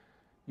that.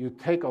 You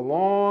take a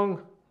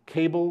long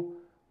cable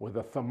with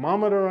a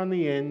thermometer on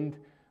the end,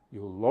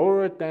 you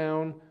lower it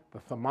down, the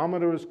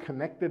thermometer is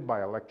connected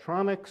by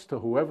electronics to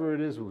whoever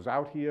it is who's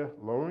out here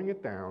lowering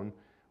it down,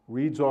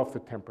 reads off the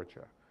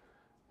temperature.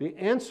 The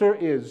answer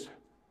is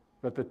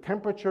that the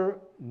temperature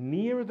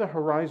near the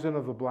horizon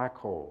of the black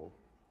hole,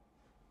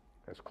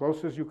 as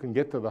close as you can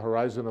get to the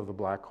horizon of the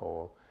black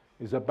hole,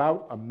 is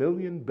about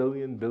 1,000,000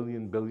 billion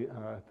billion billion,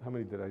 how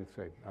many did I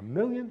say?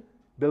 1,000,000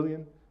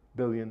 billion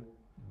billion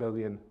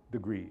billion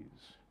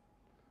degrees.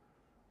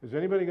 Is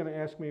anybody going to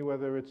ask me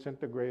whether it's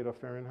centigrade or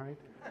Fahrenheit?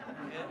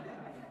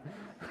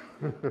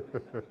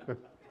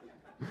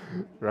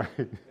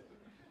 Right.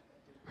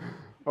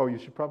 Oh, you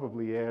should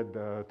probably add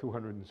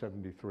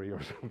 273 or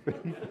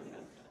something.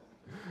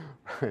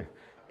 Right.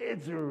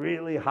 It's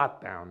really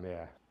hot down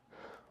there.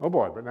 Oh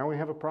boy, but now we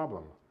have a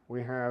problem.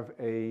 We have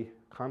a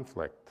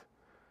conflict.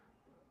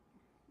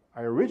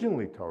 I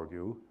originally told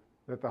you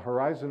that the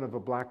horizon of a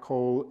black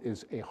hole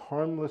is a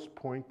harmless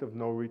point of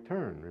no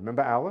return.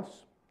 Remember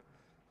Alice?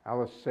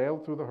 Alice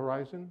sailed through the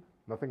horizon.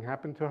 Nothing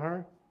happened to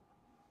her.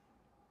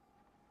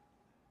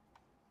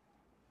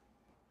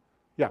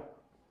 Yeah,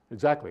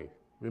 exactly.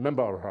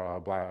 Remember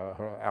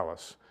her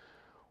Alice.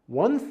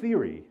 One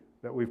theory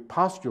that we've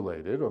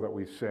postulated, or that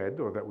we've said,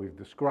 or that we've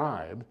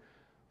described,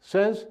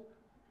 says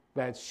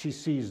that she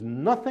sees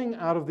nothing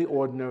out of the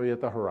ordinary at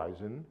the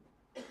horizon,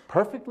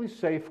 perfectly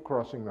safe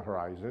crossing the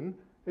horizon.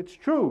 It's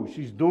true,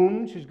 she's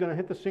doomed, she's going to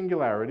hit the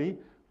singularity,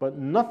 but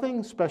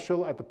nothing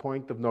special at the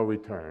point of no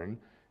return,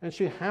 and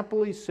she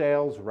happily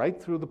sails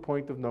right through the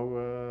point of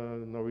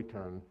no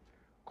return,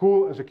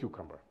 cool as a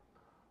cucumber.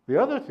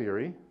 The other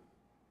theory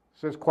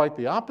says quite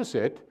the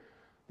opposite.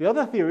 The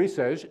other theory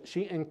says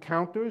she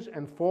encounters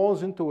and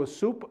falls into a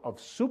soup of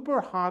super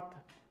hot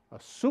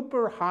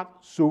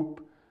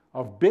soup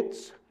of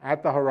bits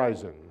at the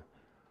horizon.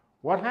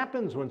 What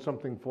happens when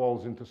something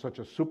falls into such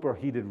a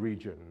superheated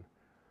region?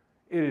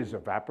 It is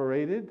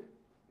evaporated,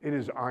 it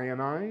is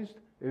ionized,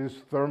 it is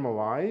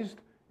thermalized,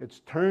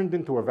 it's turned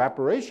into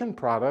evaporation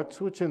products,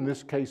 which in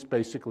this case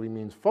basically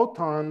means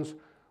photons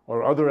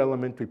or other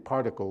elementary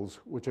particles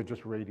which are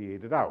just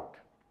radiated out.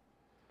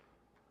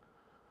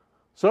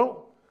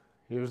 So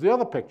here's the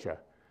other picture.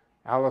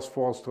 Alice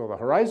falls to the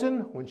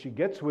horizon. When she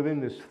gets within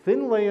this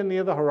thin layer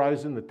near the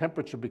horizon, the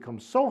temperature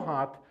becomes so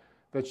hot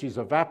that she's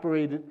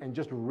evaporated and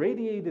just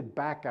radiated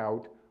back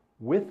out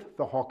with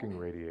the Hawking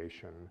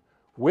radiation,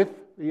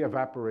 with the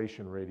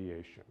evaporation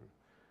radiation.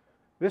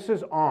 This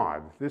is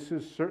odd. This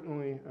is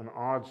certainly an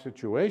odd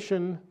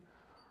situation.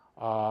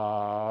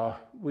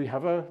 We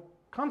have a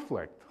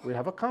conflict. We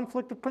have a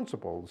conflict of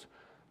principles.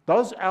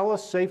 Does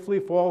Alice safely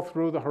fall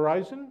through the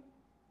horizon?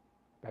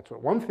 That's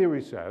what one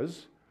theory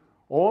says.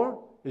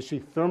 Or is she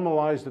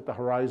thermalized at the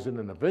horizon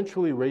and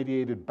eventually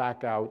radiated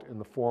back out in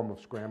the form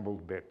of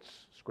scrambled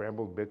bits?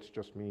 Scrambled bits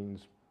just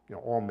means,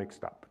 all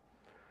mixed up.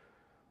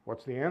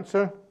 What's the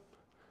answer?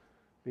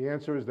 The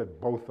answer is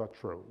that both are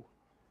true.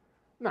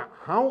 Now,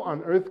 how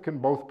on earth can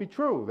both be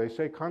true? They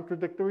say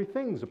contradictory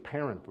things,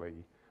 apparently.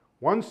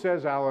 One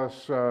says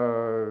Alice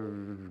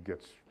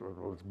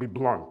let's be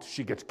blunt,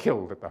 she gets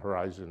killed at the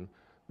horizon.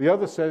 The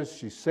other says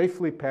she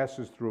safely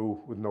passes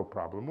through with no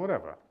problem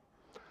whatever.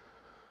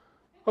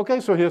 Okay,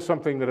 so here's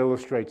something that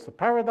illustrates the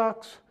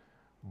paradox.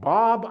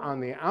 Bob on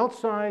the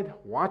outside,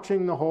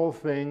 watching the whole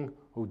thing,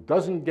 who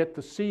doesn't get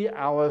to see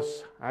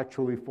Alice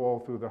actually fall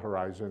through the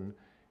horizon.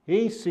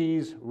 He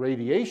sees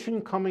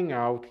radiation coming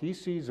out. He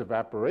sees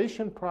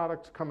evaporation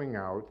products coming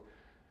out.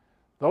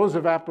 Those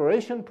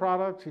evaporation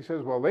products, he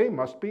says, well, they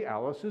must be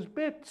Alice's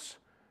bits.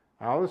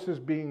 Alice is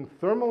being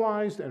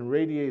thermalized and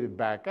radiated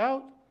back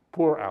out.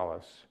 Poor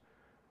Alice.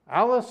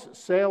 Alice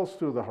sails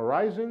through the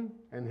horizon,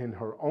 and in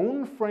her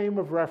own frame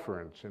of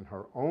reference, in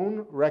her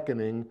own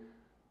reckoning,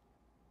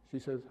 she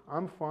says,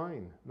 I'm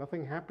fine.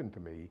 Nothing happened to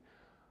me.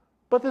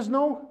 But there's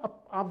no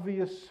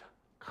obvious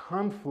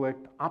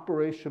conflict,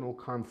 operational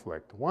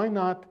conflict. Why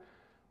not?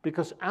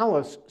 Because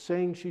Alice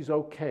saying she's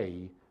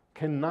okay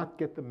cannot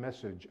get the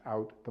message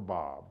out to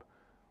Bob.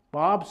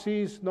 Bob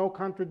sees no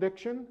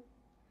contradiction.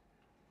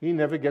 He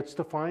never gets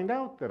to find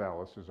out that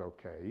Alice is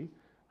okay.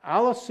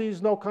 Alice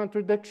sees no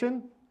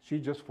contradiction. She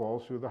just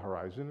falls through the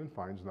horizon and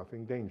finds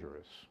nothing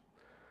dangerous.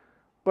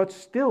 But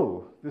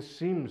still, this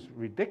seems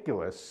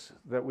ridiculous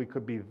that we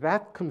could be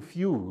that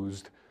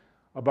confused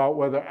about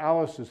whether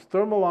Alice is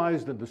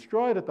thermalized and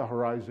destroyed at the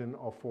horizon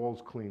or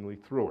falls cleanly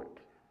through it.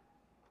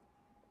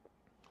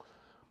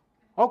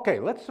 Okay,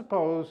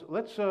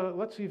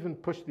 let's even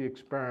push the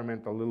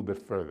experiment a little bit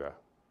further.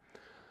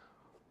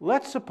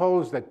 Let's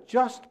suppose that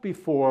just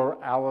before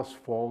Alice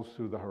falls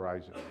through the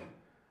horizon,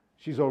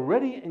 she's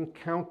already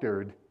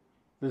encountered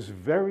this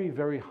very,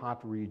 very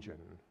hot region.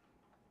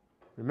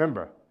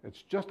 Remember,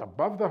 it's just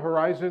above the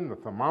horizon, the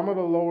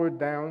thermometer lowered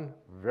down,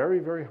 very,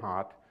 very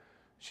hot.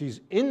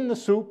 She's in the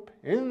soup,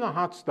 in the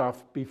hot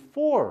stuff,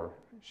 before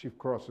she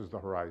crosses the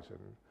horizon.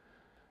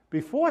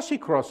 Before she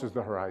crosses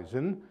the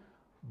horizon,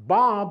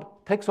 Bob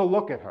takes a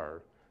look at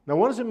her. Now,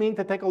 what does it mean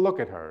to take a look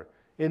at her?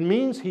 It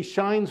means he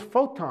shines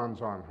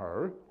photons on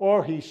her,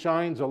 or he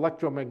shines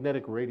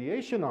electromagnetic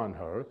radiation on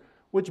her,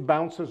 which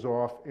bounces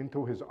off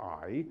into his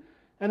eye.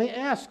 And he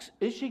asks,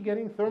 is she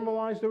getting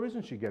thermalized or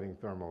isn't she getting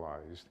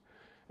thermalized?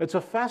 It's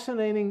a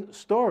fascinating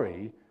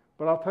story,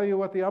 but I'll tell you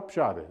what the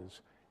upshot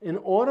is. In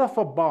order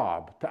for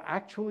Bob to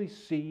actually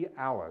see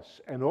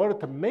Alice, in order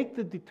to make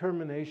the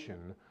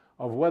determination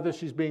of whether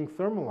she's being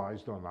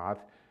thermalized or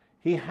not,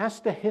 he has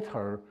to hit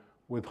her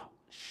with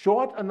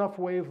short enough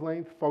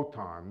wavelength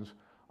photons,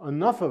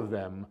 enough of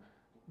them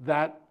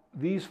that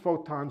these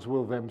photons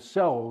will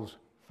themselves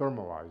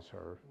thermalize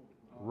her,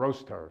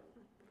 roast her.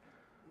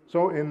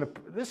 So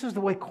this is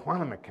the way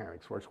quantum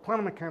mechanics works.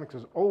 Quantum mechanics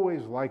is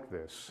always like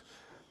this,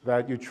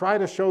 that you try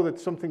to show that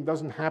something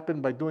doesn't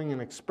happen by doing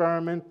an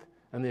experiment,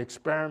 and the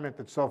experiment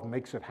itself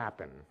makes it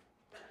happen.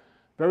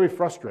 Very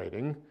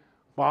frustrating.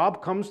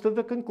 Bob comes to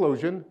the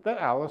conclusion that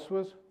Alice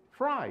was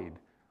fried.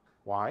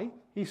 Why?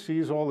 He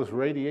sees all this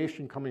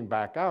radiation coming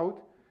back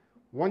out.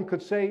 One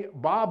could say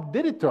Bob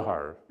did it to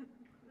her.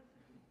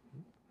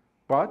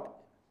 But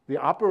the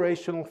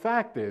operational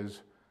fact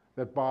is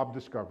that Bob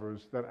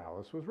discovers that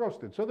Alice was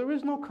roasted. So there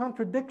is no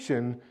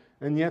contradiction,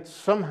 and yet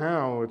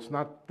somehow it's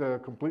not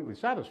completely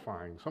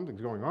satisfying.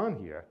 Something's going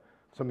on here.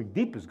 Something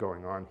deep is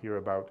going on here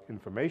about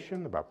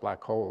information, about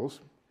black holes.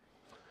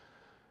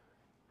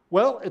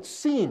 Well, it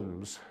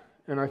seems,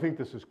 and I think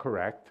this is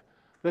correct,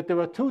 that there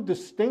are two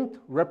distinct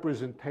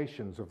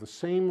representations of the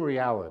same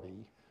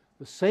reality,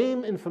 the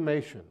same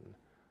information.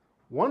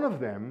 One of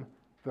them,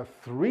 the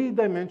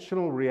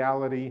three-dimensional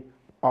reality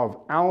of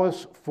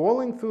Alice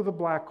falling through the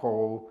black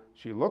hole.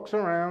 She looks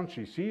around,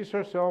 she sees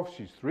herself,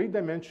 she's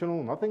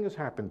three-dimensional, nothing has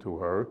happened to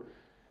her.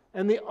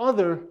 And the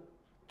other,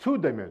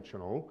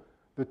 two-dimensional,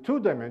 the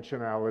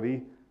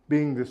two-dimensionality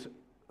being this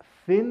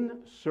thin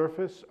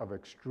surface of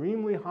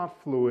extremely hot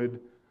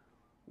fluid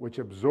which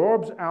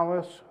absorbs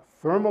Alice,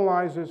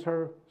 thermalizes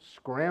her,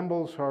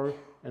 scrambles her,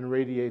 and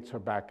radiates her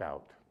back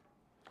out.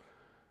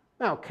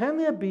 Now, can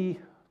there be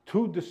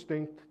two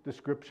distinct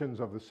descriptions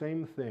of the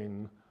same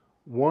thing,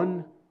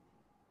 one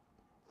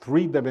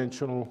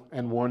three-dimensional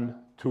and one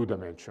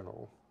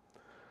two-dimensional?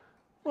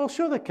 Well,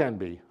 sure there can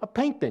be. A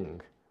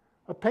painting.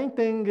 A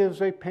painting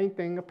is a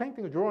painting,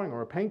 a drawing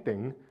or a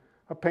painting.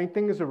 A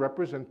painting is a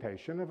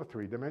representation of a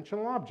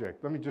three-dimensional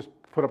object. Let me just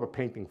put up a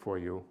painting for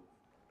you.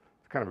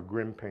 It's kind of a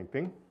grim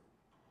painting.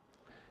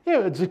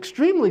 Yeah, it's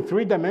extremely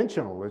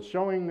three-dimensional. It's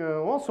showing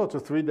all sorts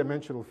of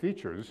three-dimensional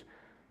features,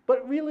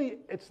 but really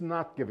it's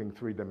not giving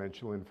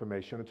three-dimensional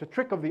information. It's a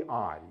trick of the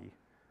eye.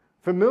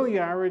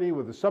 Familiarity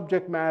with the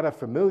subject matter,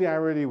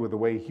 familiarity with the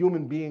way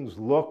human beings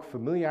look,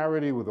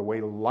 familiarity with the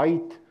way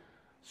light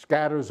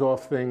scatters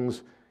off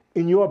things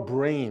in your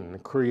brain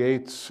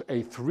creates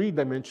a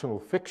three-dimensional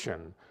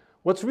fiction.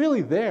 What's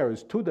really there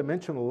is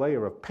two-dimensional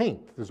layer of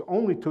paint. There's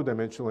only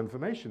two-dimensional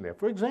information there.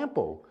 For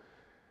example,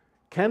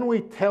 can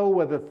we tell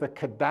whether the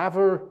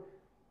cadaver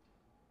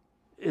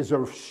is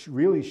a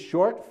really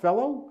short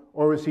fellow,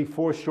 or is he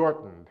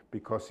foreshortened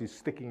because he's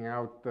sticking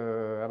out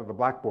of the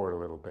blackboard a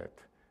little bit?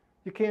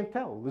 You can't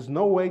tell. There's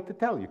no way to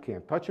tell. You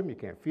can't touch him, you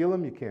can't feel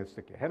him, you can't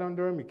stick your head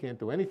under him, you can't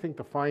do anything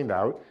to find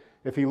out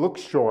if he looks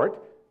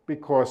short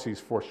because he's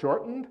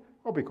foreshortened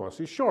or because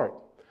he's short.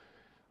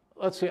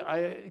 Let's see,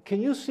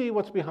 can you see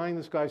what's behind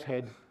this guy's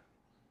head?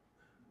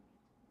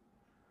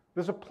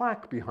 There's a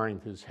plaque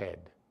behind his head.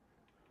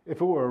 If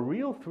it were a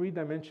real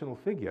three-dimensional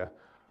figure,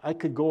 I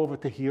could go over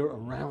to here,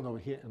 around over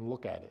here, and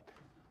look at it.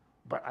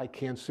 But I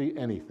can't see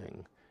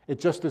anything. It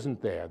just isn't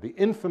there. The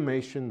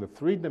information, the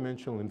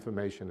three-dimensional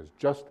information is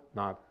just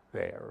not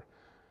there.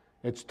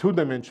 It's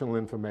two-dimensional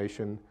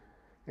information,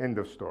 end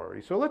of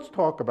story. So let's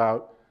talk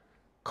about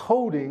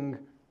coding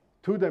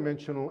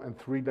two-dimensional and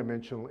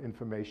three-dimensional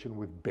information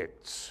with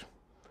bits.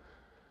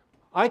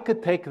 I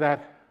could take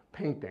that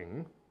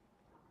painting.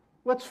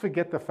 Let's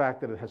forget the fact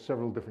that it has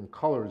several different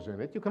colors in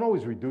it. You can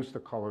always reduce the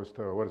colors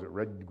to, what is it,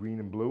 red, green,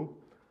 and blue?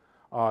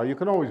 You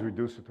can always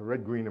reduce it to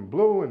red, green, and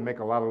blue and make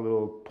a lot of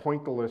little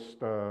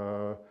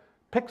pointillist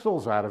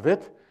pixels out of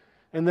it,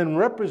 and then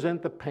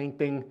represent the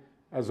painting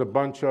as a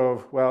bunch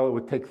of, well, it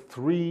would take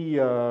three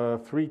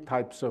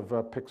types of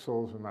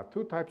pixels and not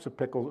two types of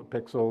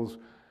pixels,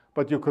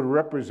 but you could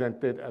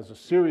represent it as a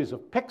series of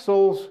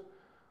pixels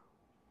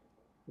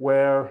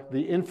where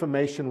the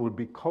information would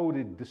be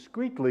coded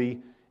discretely,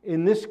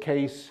 in this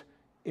case,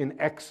 in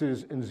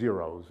X's and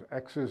zeros,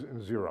 X's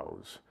and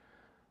zeros.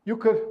 You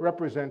could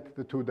represent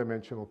the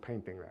two-dimensional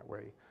painting that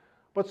way.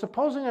 But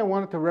supposing I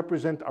wanted to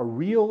represent a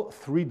real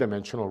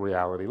three-dimensional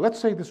reality, let's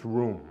say this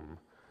room.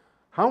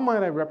 How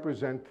might I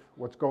represent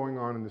what's going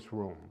on in this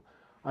room?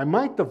 I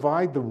might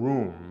divide the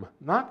room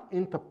not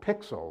into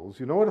pixels.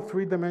 You know what a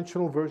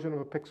three-dimensional version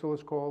of a pixel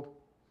is called?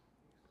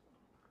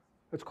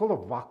 It's called a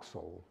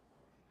voxel.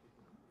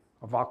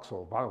 A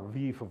voxel,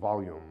 V for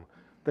volume.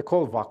 They're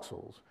called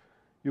voxels.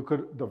 You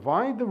could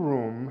divide the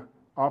room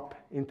up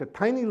into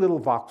tiny little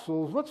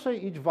voxels. Let's say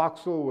each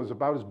voxel was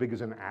about as big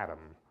as an atom.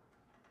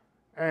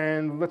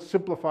 And let's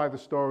simplify the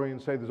story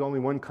and say there's only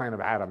one kind of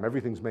atom.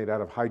 Everything's made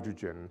out of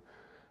hydrogen.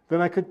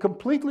 Then I could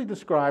completely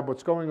describe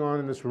what's going on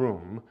in this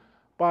room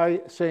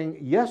by saying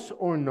yes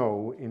or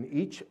no in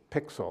each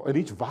pixel, in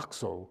each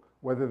voxel,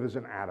 whether there's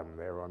an atom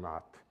there or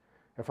not.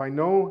 If I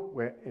know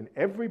where in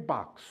every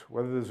box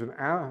whether there's an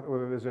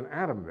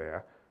atom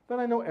there, then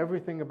I know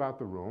everything about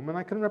the room and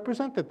I can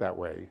represent it that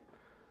way.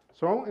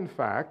 So in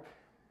fact,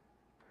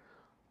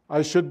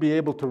 I should be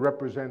able to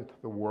represent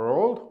the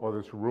world or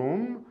this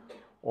room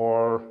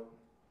or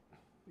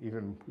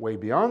even way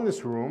beyond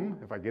this room.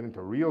 If I get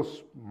into real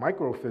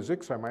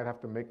microphysics, I might have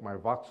to make my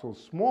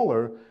voxels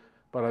smaller,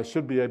 but I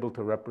should be able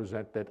to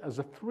represent it as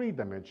a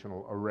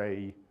three-dimensional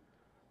array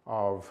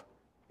of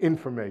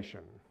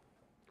information.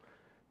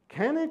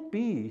 Can it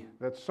be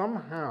that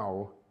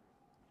somehow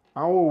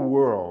our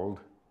world,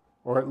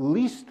 or at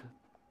least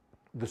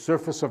the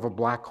surface of a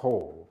black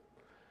hole,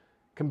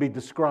 can be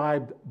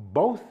described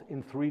both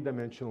in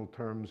three-dimensional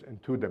terms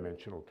and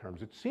two-dimensional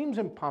terms? It seems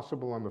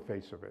impossible on the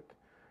face of it.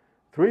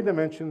 3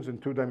 dimensions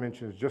and 2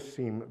 dimensions just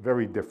seem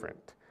very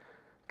different.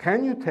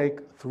 Can you take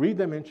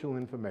three-dimensional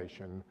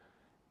information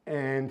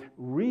and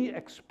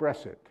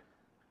re-express it,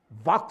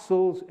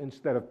 voxels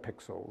instead of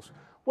pixels?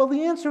 Well,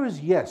 the answer is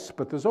yes,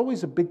 but there's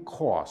always a big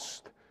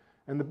cost.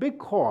 And the big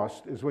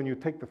cost is when you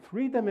take the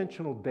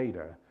three-dimensional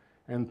data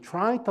and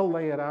try to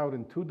lay it out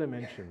in 2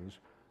 dimensions,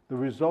 the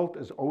result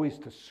is always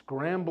to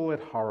scramble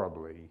it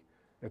horribly.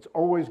 It's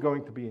always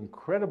going to be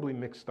incredibly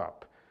mixed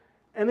up.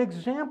 An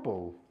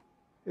example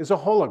is a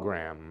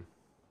hologram.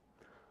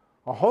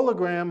 A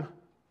hologram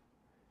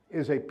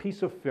is a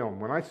piece of film.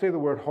 When I say the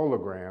word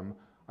hologram,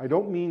 I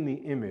don't mean the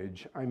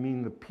image, I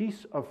mean the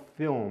piece of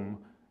film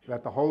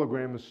that the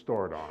hologram is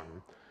stored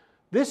on.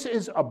 This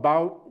is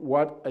about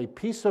what a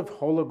piece of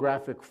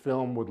holographic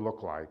film would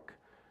look like.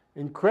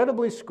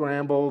 Incredibly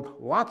scrambled,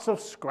 lots of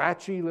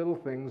scratchy little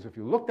things. If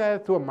you looked at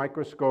it through a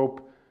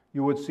microscope,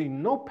 you would see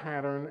no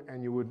pattern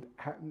and you would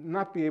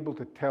not be able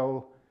to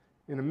tell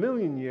in a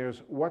million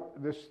years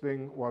what this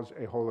thing was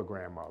a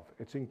hologram of.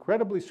 It's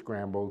incredibly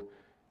scrambled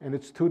and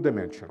it's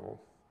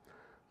 2-dimensional.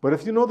 But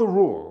if you know the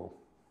rule,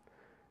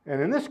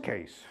 and in this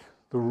case,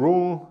 the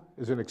rule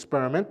is an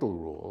experimental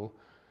rule,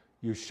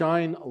 you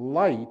shine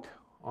light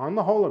on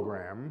the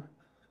hologram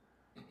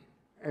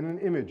and an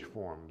image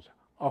forms.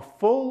 A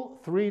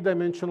full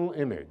 3-dimensional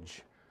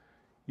image.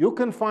 You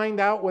can find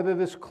out whether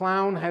this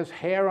clown has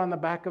hair on the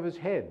back of his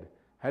head.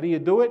 How do you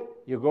do it?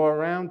 You go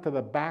around to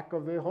the back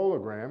of the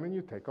hologram and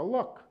you take a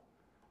look.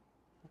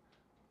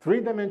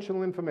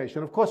 3-dimensional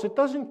information. Of course, it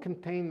doesn't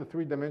contain the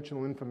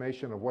 3-dimensional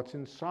information of what's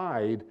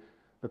inside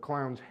the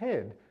clown's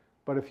head,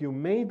 but if you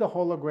made the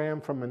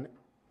hologram from an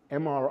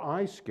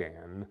MRI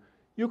scan,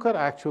 you could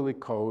actually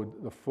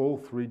code the full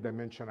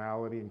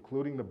 3-dimensionality,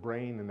 including the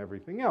brain and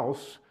everything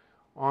else,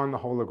 on the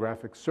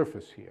holographic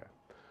surface here.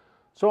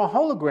 So a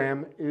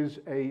hologram is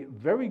a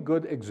very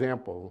good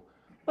example.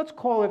 Let's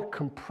call it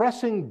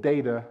compressing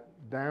data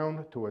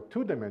down to a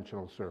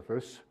 2-dimensional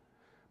surface,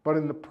 but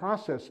in the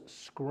process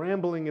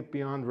scrambling it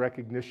beyond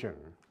recognition,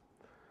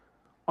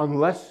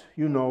 unless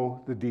you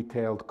know the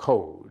detailed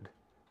code.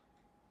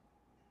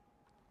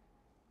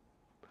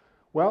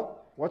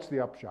 Well, what's the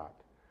upshot?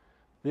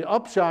 The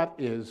upshot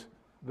is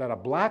that a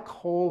black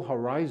hole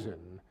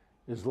horizon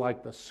is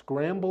like the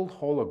scrambled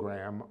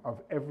hologram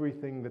of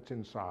everything that's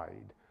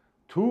inside.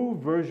 2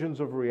 versions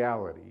of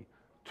reality,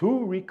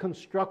 2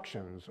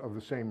 reconstructions of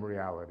the same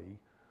reality.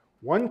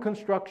 1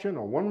 construction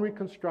or 1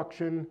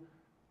 reconstruction,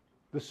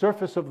 the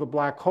surface of the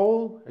black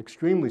hole,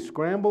 extremely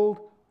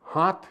scrambled,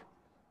 hot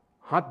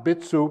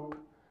bit soup,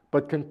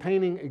 but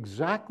containing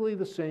exactly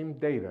the same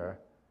data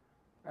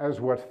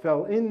as what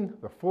fell in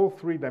the full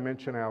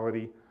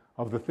 3-dimensionality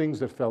of the things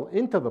that fell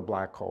into the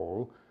black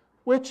hole,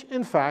 which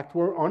in fact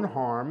were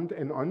unharmed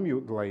and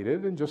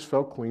unmutilated and just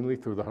fell cleanly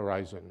through the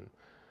horizon.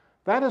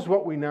 That is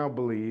what we now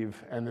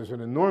believe, and there's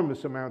an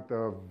enormous amount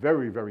of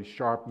very, very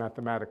sharp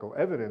mathematical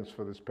evidence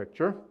for this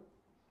picture.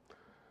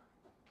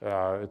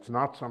 It's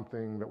not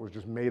something that was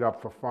just made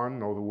up for fun,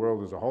 no, the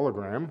world is a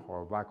hologram,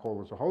 or a black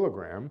hole is a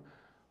hologram.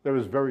 There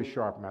is very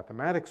sharp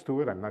mathematics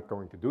to it. I'm not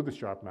going to do the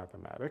sharp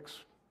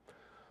mathematics.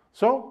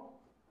 So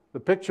the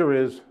picture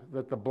is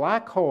that the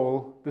black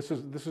hole, this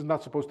is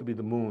not supposed to be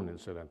the moon,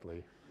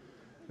 incidentally.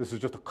 This is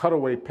just a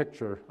cutaway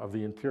picture of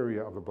the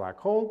interior of the black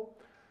hole.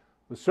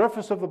 The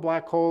surface of the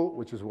black hole,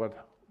 which is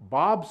what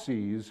Bob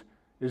sees,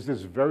 is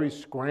this very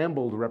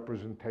scrambled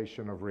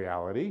representation of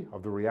reality,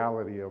 of the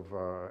reality of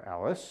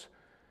Alice.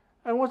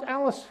 And what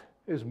Alice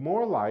is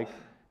more like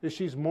is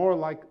she's more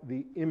like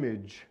the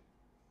image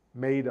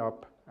made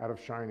up out of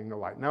shining the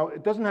light. Now,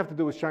 it doesn't have to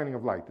do with shining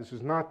of light. This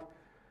is not,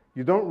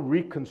 you don't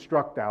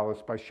reconstruct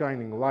Alice by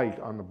shining light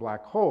on the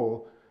black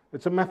hole.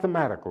 It's a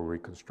mathematical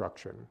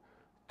reconstruction.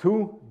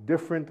 2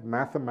 different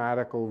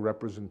mathematical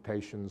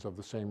representations of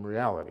the same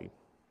reality.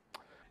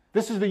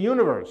 This is the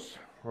universe,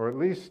 or at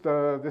least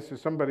this is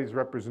somebody's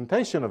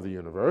representation of the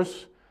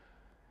universe.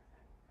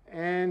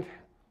 And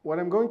what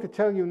I'm going to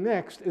tell you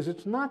next is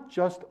it's not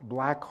just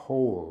black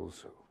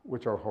holes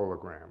which are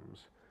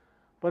holograms,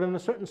 but in a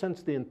certain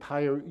sense the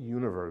entire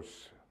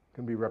universe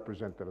can be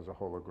represented as a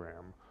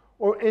hologram,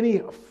 or any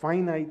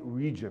finite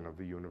region of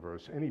the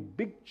universe, any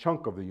big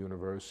chunk of the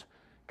universe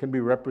can be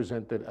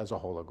represented as a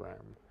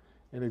hologram.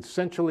 In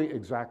essentially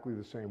exactly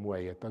the same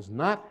way. It does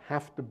not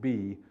have to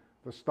be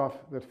the stuff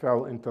that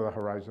fell into the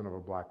horizon of a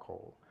black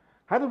hole.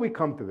 How did we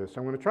come to this?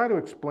 I'm going to try to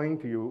explain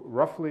to you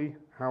roughly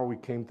how we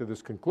came to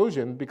this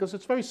conclusion, because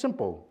it's very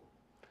simple.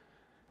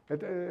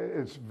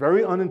 It's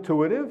very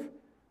unintuitive.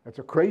 It's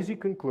a crazy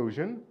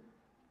conclusion,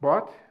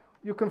 but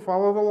you can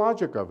follow the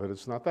logic of it.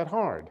 It's not that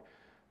hard.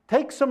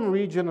 take some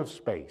region of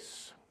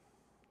space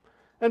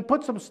and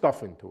put some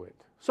stuff into it,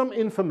 some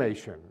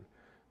information.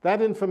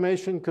 That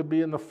information could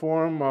be in the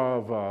form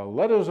of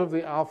letters of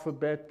the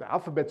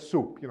alphabet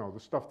soup, you know, the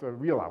stuff, the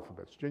real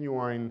alphabets,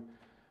 genuine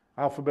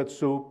alphabet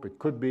soup. It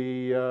could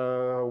be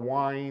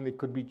wine, it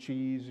could be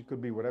cheese, it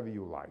could be whatever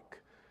you like.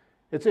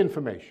 It's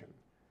information,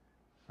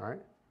 right?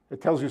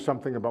 It tells you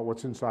something about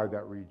what's inside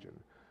that region.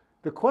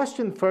 The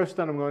question first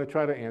that I'm going to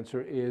try to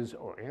answer is,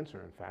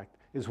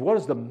 is what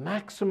is the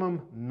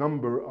maximum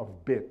number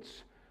of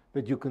bits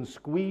that you can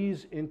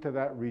squeeze into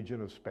that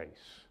region of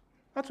space?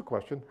 That's a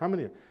question. How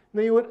many?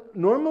 Now, you would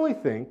normally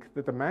think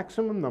that the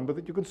maximum number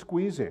that you can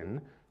squeeze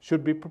in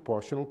should be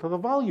proportional to the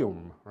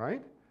volume,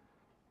 right?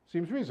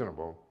 Seems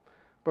reasonable.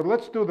 But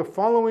let's do the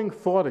following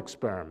thought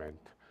experiment.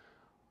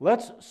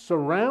 Let's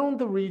surround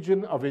the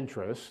region of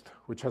interest,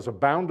 which has a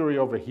boundary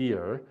over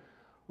here.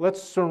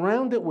 Let's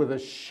surround it with a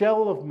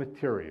shell of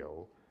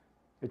material.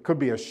 It could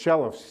be a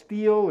shell of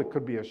steel, it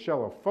could be a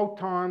shell of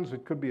photons,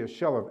 it could be a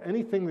shell of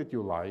anything that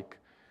you like,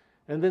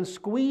 and then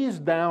squeeze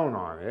down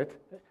on it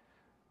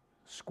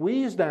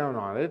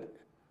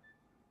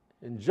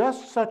in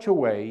just such a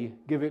way,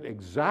 give it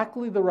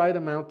exactly the right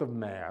amount of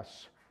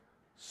mass,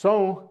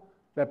 so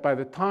that by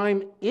the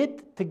time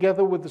it,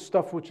 together with the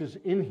stuff which is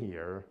in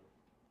here,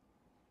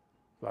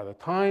 by the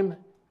time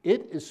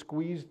it is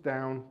squeezed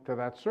down to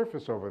that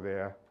surface over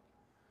there,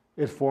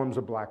 it forms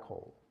a black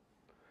hole.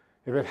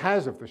 If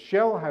the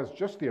shell has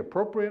just the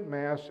appropriate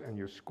mass and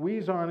you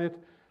squeeze on it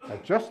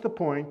at just the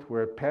point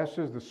where it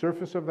passes the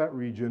surface of that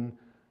region,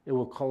 it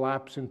will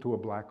collapse into a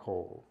black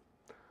hole.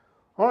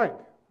 All right,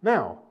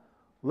 now,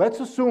 let's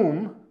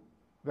assume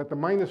that the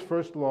minus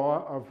first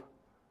law of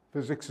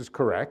physics is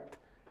correct.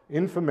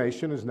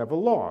 Information is never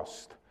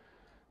lost.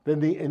 Then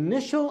the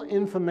initial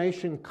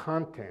information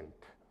content,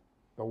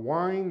 the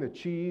wine, the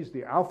cheese,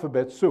 the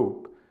alphabet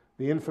soup,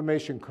 the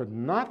information could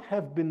not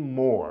have been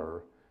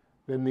more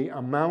than the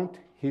amount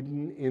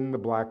hidden in the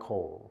black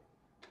hole.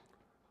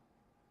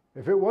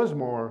 If it was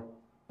more,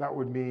 that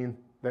would mean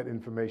that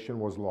information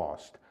was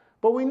lost.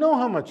 But we know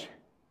how much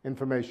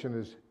information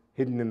is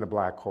hidden in the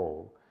black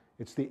hole.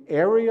 It's the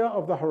area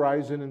of the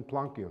horizon in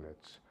Planck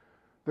units.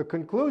 The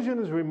conclusion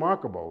is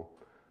remarkable.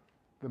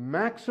 The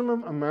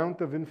maximum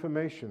amount of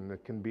information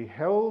that can be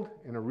held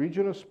in a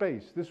region of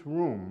space, this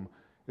room,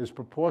 is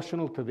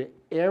proportional to the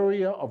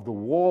area of the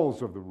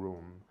walls of the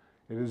room.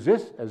 It is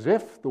as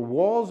if the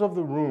walls of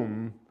the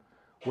room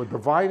were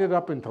divided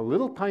up into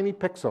little tiny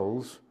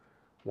pixels,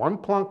 one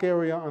Planck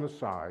area on a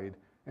side,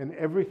 and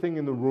everything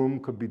in the room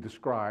could be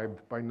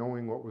described by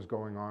knowing what was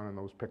going on in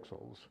those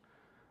pixels.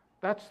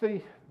 That's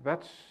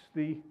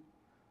the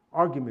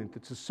argument.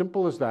 It's as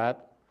simple as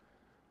that.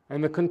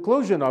 And the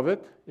conclusion of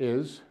it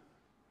is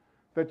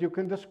that you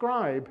can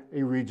describe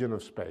a region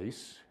of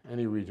space,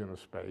 any region of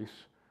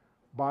space,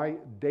 by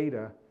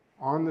data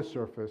on the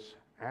surface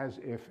as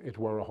if it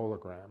were a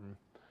hologram.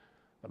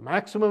 The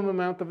maximum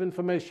amount of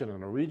information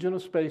in a region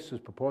of space is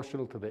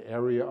proportional to the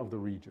area of the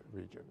region.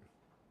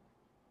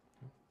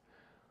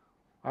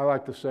 I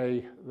like to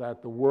say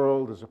that the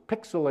world is a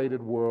pixelated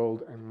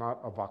world and not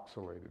a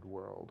voxelated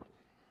world.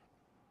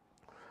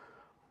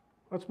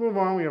 Let's move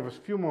on. We have a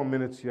few more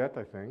minutes yet,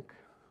 I think.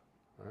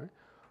 All right.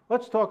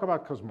 Let's talk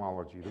about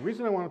cosmology. The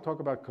reason I want to talk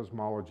about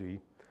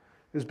cosmology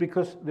is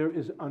because there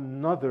is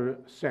another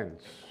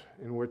sense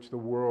in which the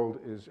world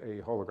is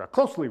a hologram,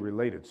 closely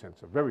related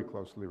sense, a very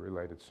closely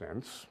related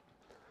sense.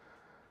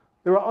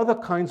 There are other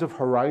kinds of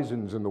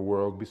horizons in the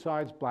world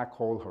besides black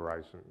hole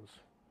horizons.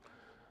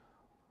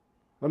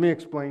 Let me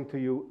explain to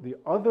you the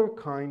other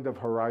kind of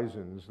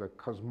horizons that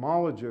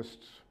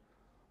cosmologists,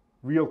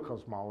 real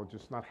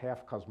cosmologists, not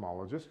half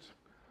cosmologists,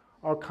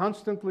 are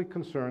constantly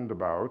concerned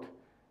about,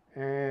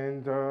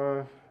 and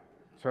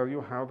tell you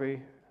how they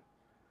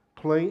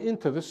play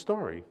into this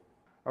story.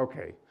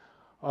 Okay.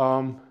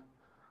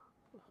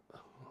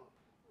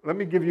 Let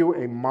me give you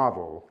a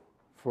model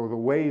for the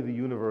way the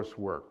universe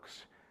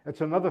works.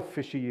 It's another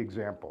fishy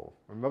example,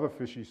 another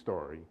fishy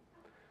story.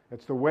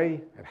 It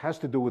has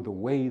to do with the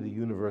way the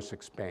universe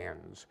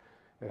expands.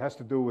 It has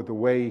to do with the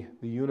way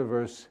the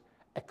universe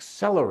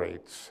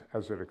accelerates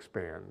as it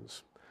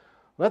expands.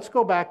 Let's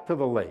go back to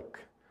the lake.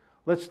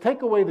 Let's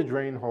take away the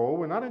drain hole.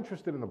 We're not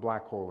interested in the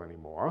black hole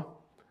anymore.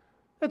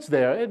 It's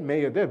there.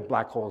 There are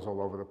black holes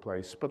all over the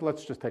place, but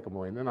let's just take them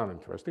away. They're not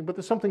interesting, but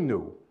there's something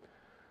new.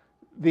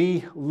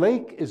 The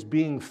lake is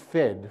being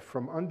fed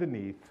from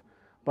underneath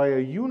by a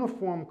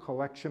uniform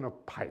collection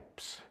of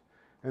pipes.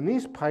 And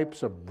these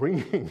pipes are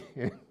bringing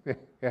in,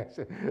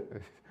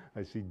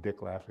 I see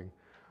Dick laughing,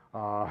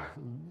 are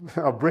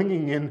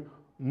bringing in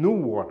new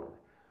water.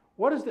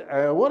 What is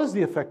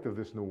the effect of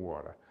this new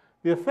water?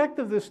 The effect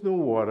of this new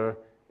water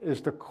is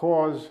to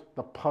cause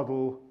the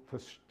puddle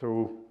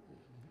to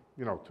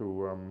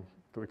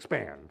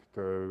expand,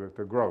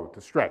 to grow,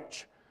 to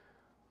stretch.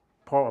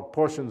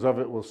 Portions of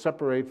it will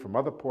separate from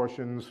other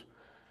portions.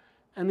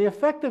 And the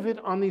effect of it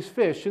on these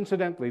fish,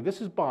 incidentally, this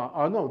is Bob,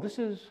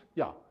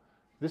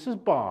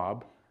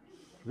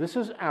 this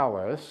is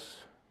Alice,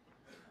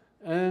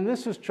 And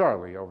this is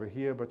Charlie over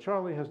here, but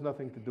Charlie has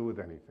nothing to do with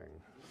anything.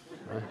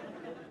 Right?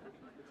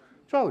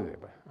 Charlie there.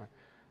 Right.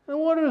 The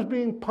water is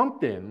being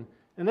pumped in,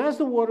 and as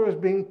the water is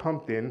being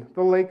pumped in,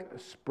 the lake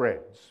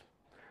spreads.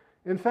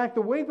 In fact,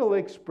 the way the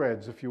lake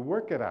spreads, if you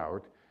work it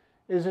out,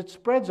 is it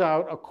spreads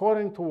out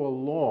according to a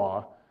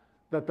law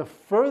that the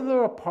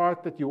further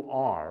apart that you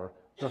are,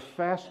 the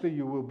faster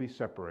you will be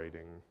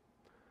separating.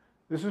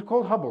 This is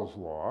called Hubble's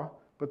law,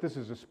 but this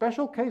is a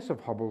special case of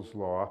Hubble's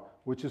law,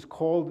 which is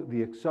called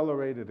the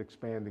accelerated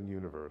expanding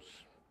universe.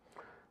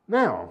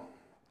 Now,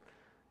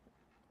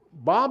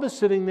 Bob is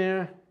sitting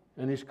there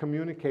and he's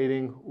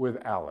communicating with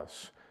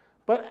Alice.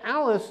 But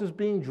Alice is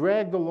being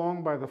dragged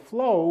along by the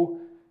flow,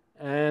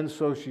 and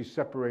so she's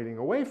separating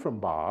away from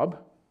Bob.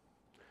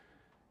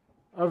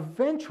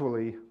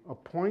 Eventually, a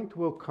point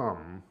will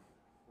come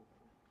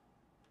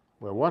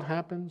where what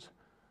happens?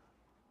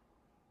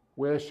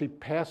 Where she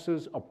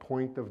passes a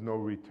point of no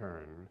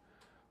return.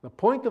 The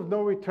point of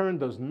no return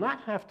does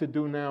not have to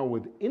do now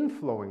with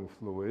inflowing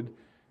fluid.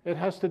 It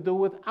has to do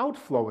with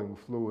outflowing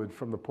fluid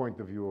from the point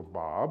of view of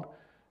Bob.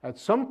 At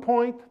some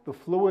point, the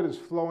fluid is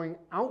flowing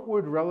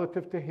outward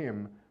relative to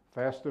him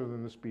faster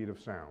than the speed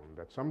of sound,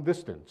 at some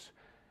distance.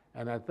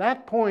 And at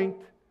that point,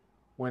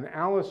 when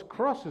Alice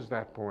crosses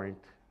that point,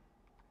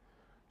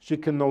 she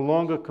can no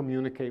longer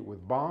communicate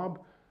with Bob.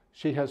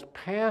 She has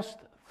passed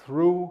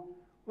through,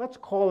 let's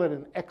call it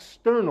an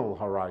external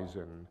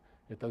horizon.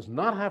 It does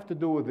not have to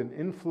do with an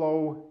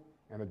inflow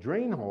and a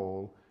drain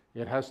hole.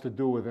 It has to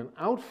do with an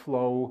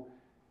outflow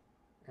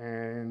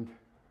and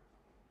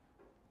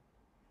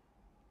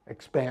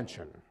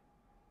expansion.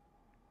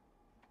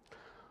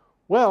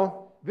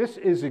 Well, this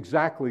is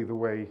exactly the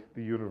way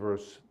the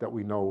universe that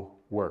we know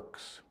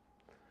works.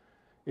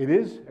 It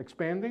is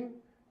expanding.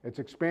 It's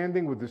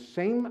expanding with the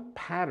same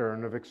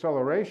pattern of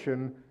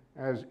acceleration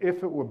as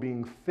if it were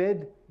being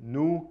fed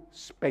new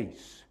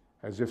space,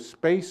 as if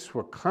space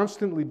were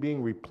constantly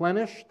being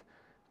replenished,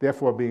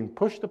 therefore being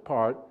pushed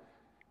apart,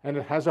 and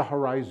it has a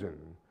horizon.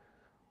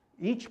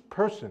 Each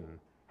person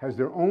has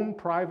their own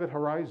private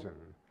horizon,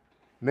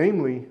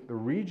 namely the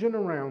region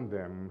around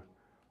them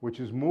which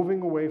is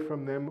moving away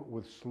from them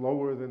with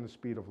slower than the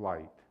speed of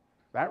light.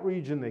 That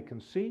region they can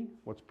see,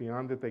 what's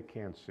beyond it they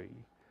can't see.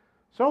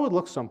 So it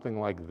looks something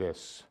like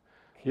this.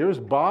 Here's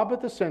Bob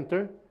at the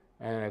center,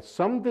 and at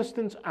some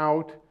distance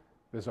out,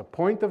 there's a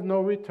point of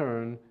no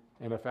return,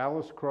 and if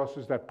Alice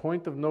crosses that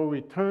point of no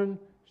return,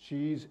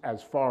 she's,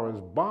 as far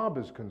as Bob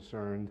is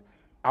concerned,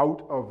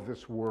 out of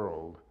this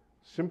world.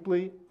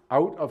 Simply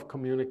out of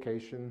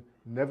communication,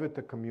 never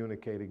to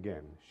communicate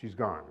again. She's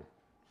gone.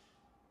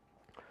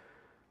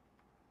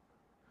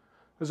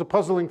 There's a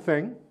puzzling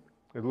thing.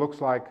 It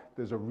looks like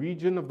there's a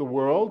region of the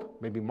world,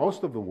 maybe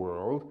most of the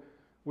world,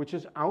 which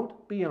is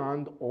out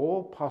beyond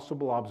all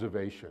possible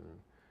observation.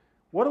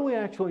 What do we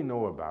actually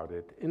know about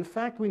it? In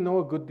fact, we know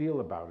a good deal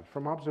about it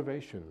from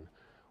observation.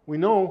 We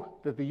know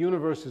that the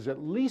universe is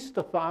at least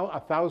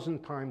 1,000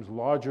 times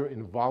larger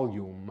in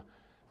volume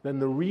than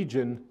the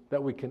region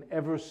that we can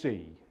ever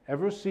see.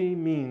 Ever see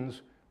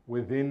means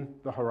within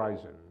the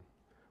horizon,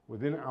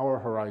 within our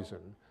horizon.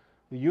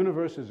 The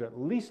universe is at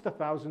least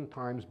 1,000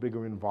 times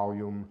bigger in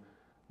volume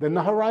than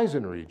the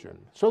horizon region.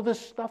 So there's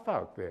stuff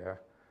out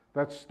there.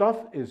 That stuff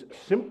is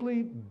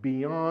simply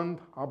beyond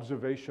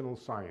observational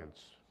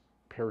science,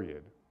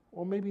 period.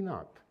 Or maybe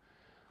not.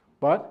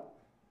 But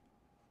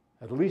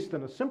at least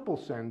in a simple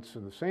sense,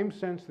 in the same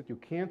sense that you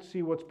can't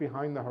see what's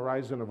behind the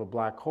horizon of a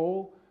black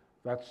hole,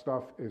 that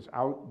stuff is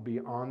out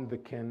beyond the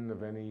ken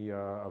of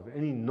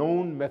any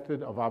known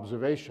method of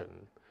observation.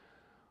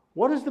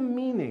 What is the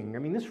meaning? I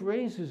mean, this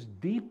raises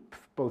deep,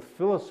 both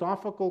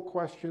philosophical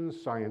questions,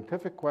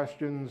 scientific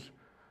questions,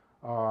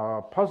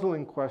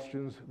 puzzling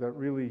questions that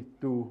really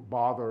do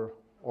bother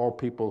all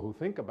people who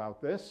think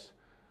about this.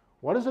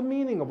 What is the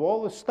meaning of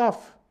all the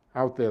stuff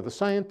out there, the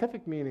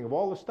scientific meaning of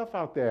all the stuff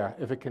out there,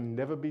 if it can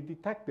never be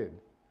detected?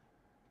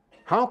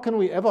 How can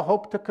we ever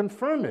hope to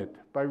confirm it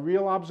by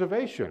real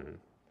observation?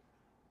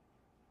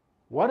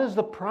 What is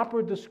the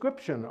proper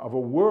description of a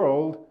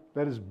world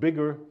that is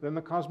bigger than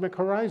the cosmic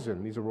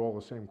horizon? These are all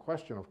the same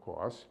question, of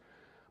course.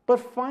 But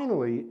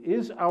finally,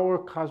 is our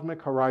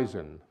cosmic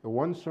horizon, the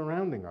one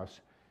surrounding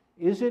us,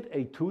 is it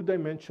a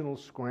two-dimensional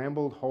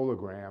scrambled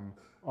hologram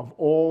of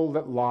all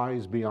that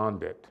lies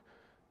beyond it?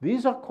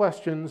 These are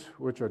questions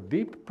which are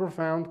deep,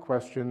 profound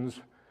questions,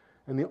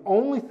 and the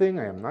only thing,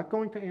 I am not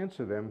going to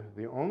answer them,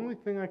 the only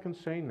thing I can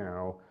say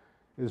now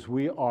is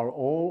we are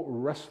all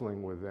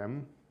wrestling with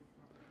them,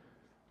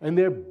 and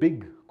they're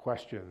big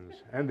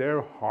questions, and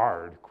they're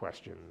hard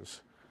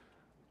questions.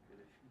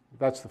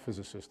 That's the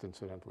physicist,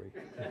 incidentally.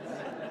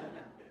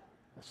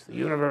 That's the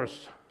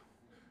universe.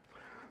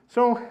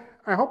 So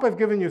I hope I've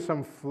given you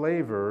some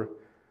flavor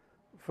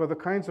for the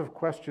kinds of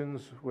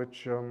questions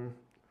which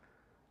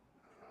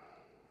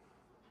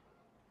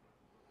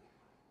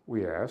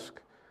we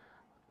ask.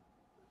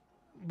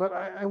 But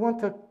I want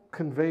to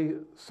convey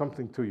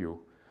something to you,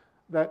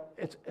 that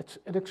it's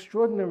an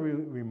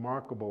extraordinarily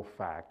remarkable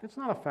fact. It's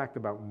not a fact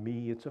about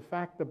me, it's a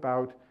fact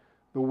about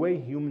the way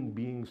human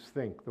beings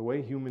think, the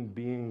way human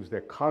beings,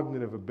 their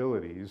cognitive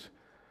abilities,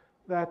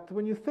 that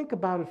when you think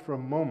about it for a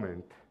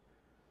moment,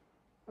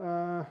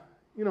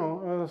 you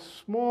know, a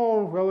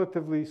small,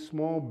 relatively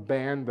small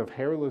band of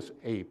hairless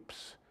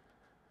apes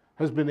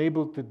has been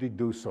able to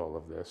deduce all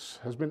of this,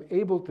 has been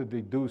able to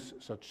deduce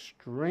such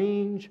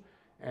strange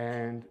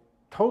and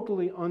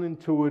totally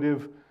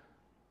unintuitive,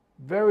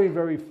 very,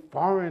 very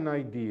foreign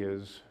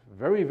ideas,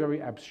 very,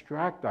 very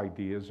abstract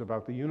ideas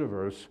about the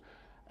universe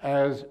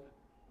as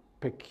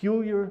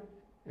peculiar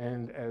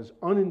and as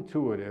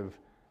unintuitive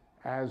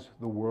as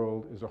the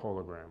world is a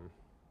hologram.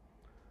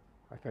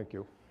 I thank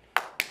you.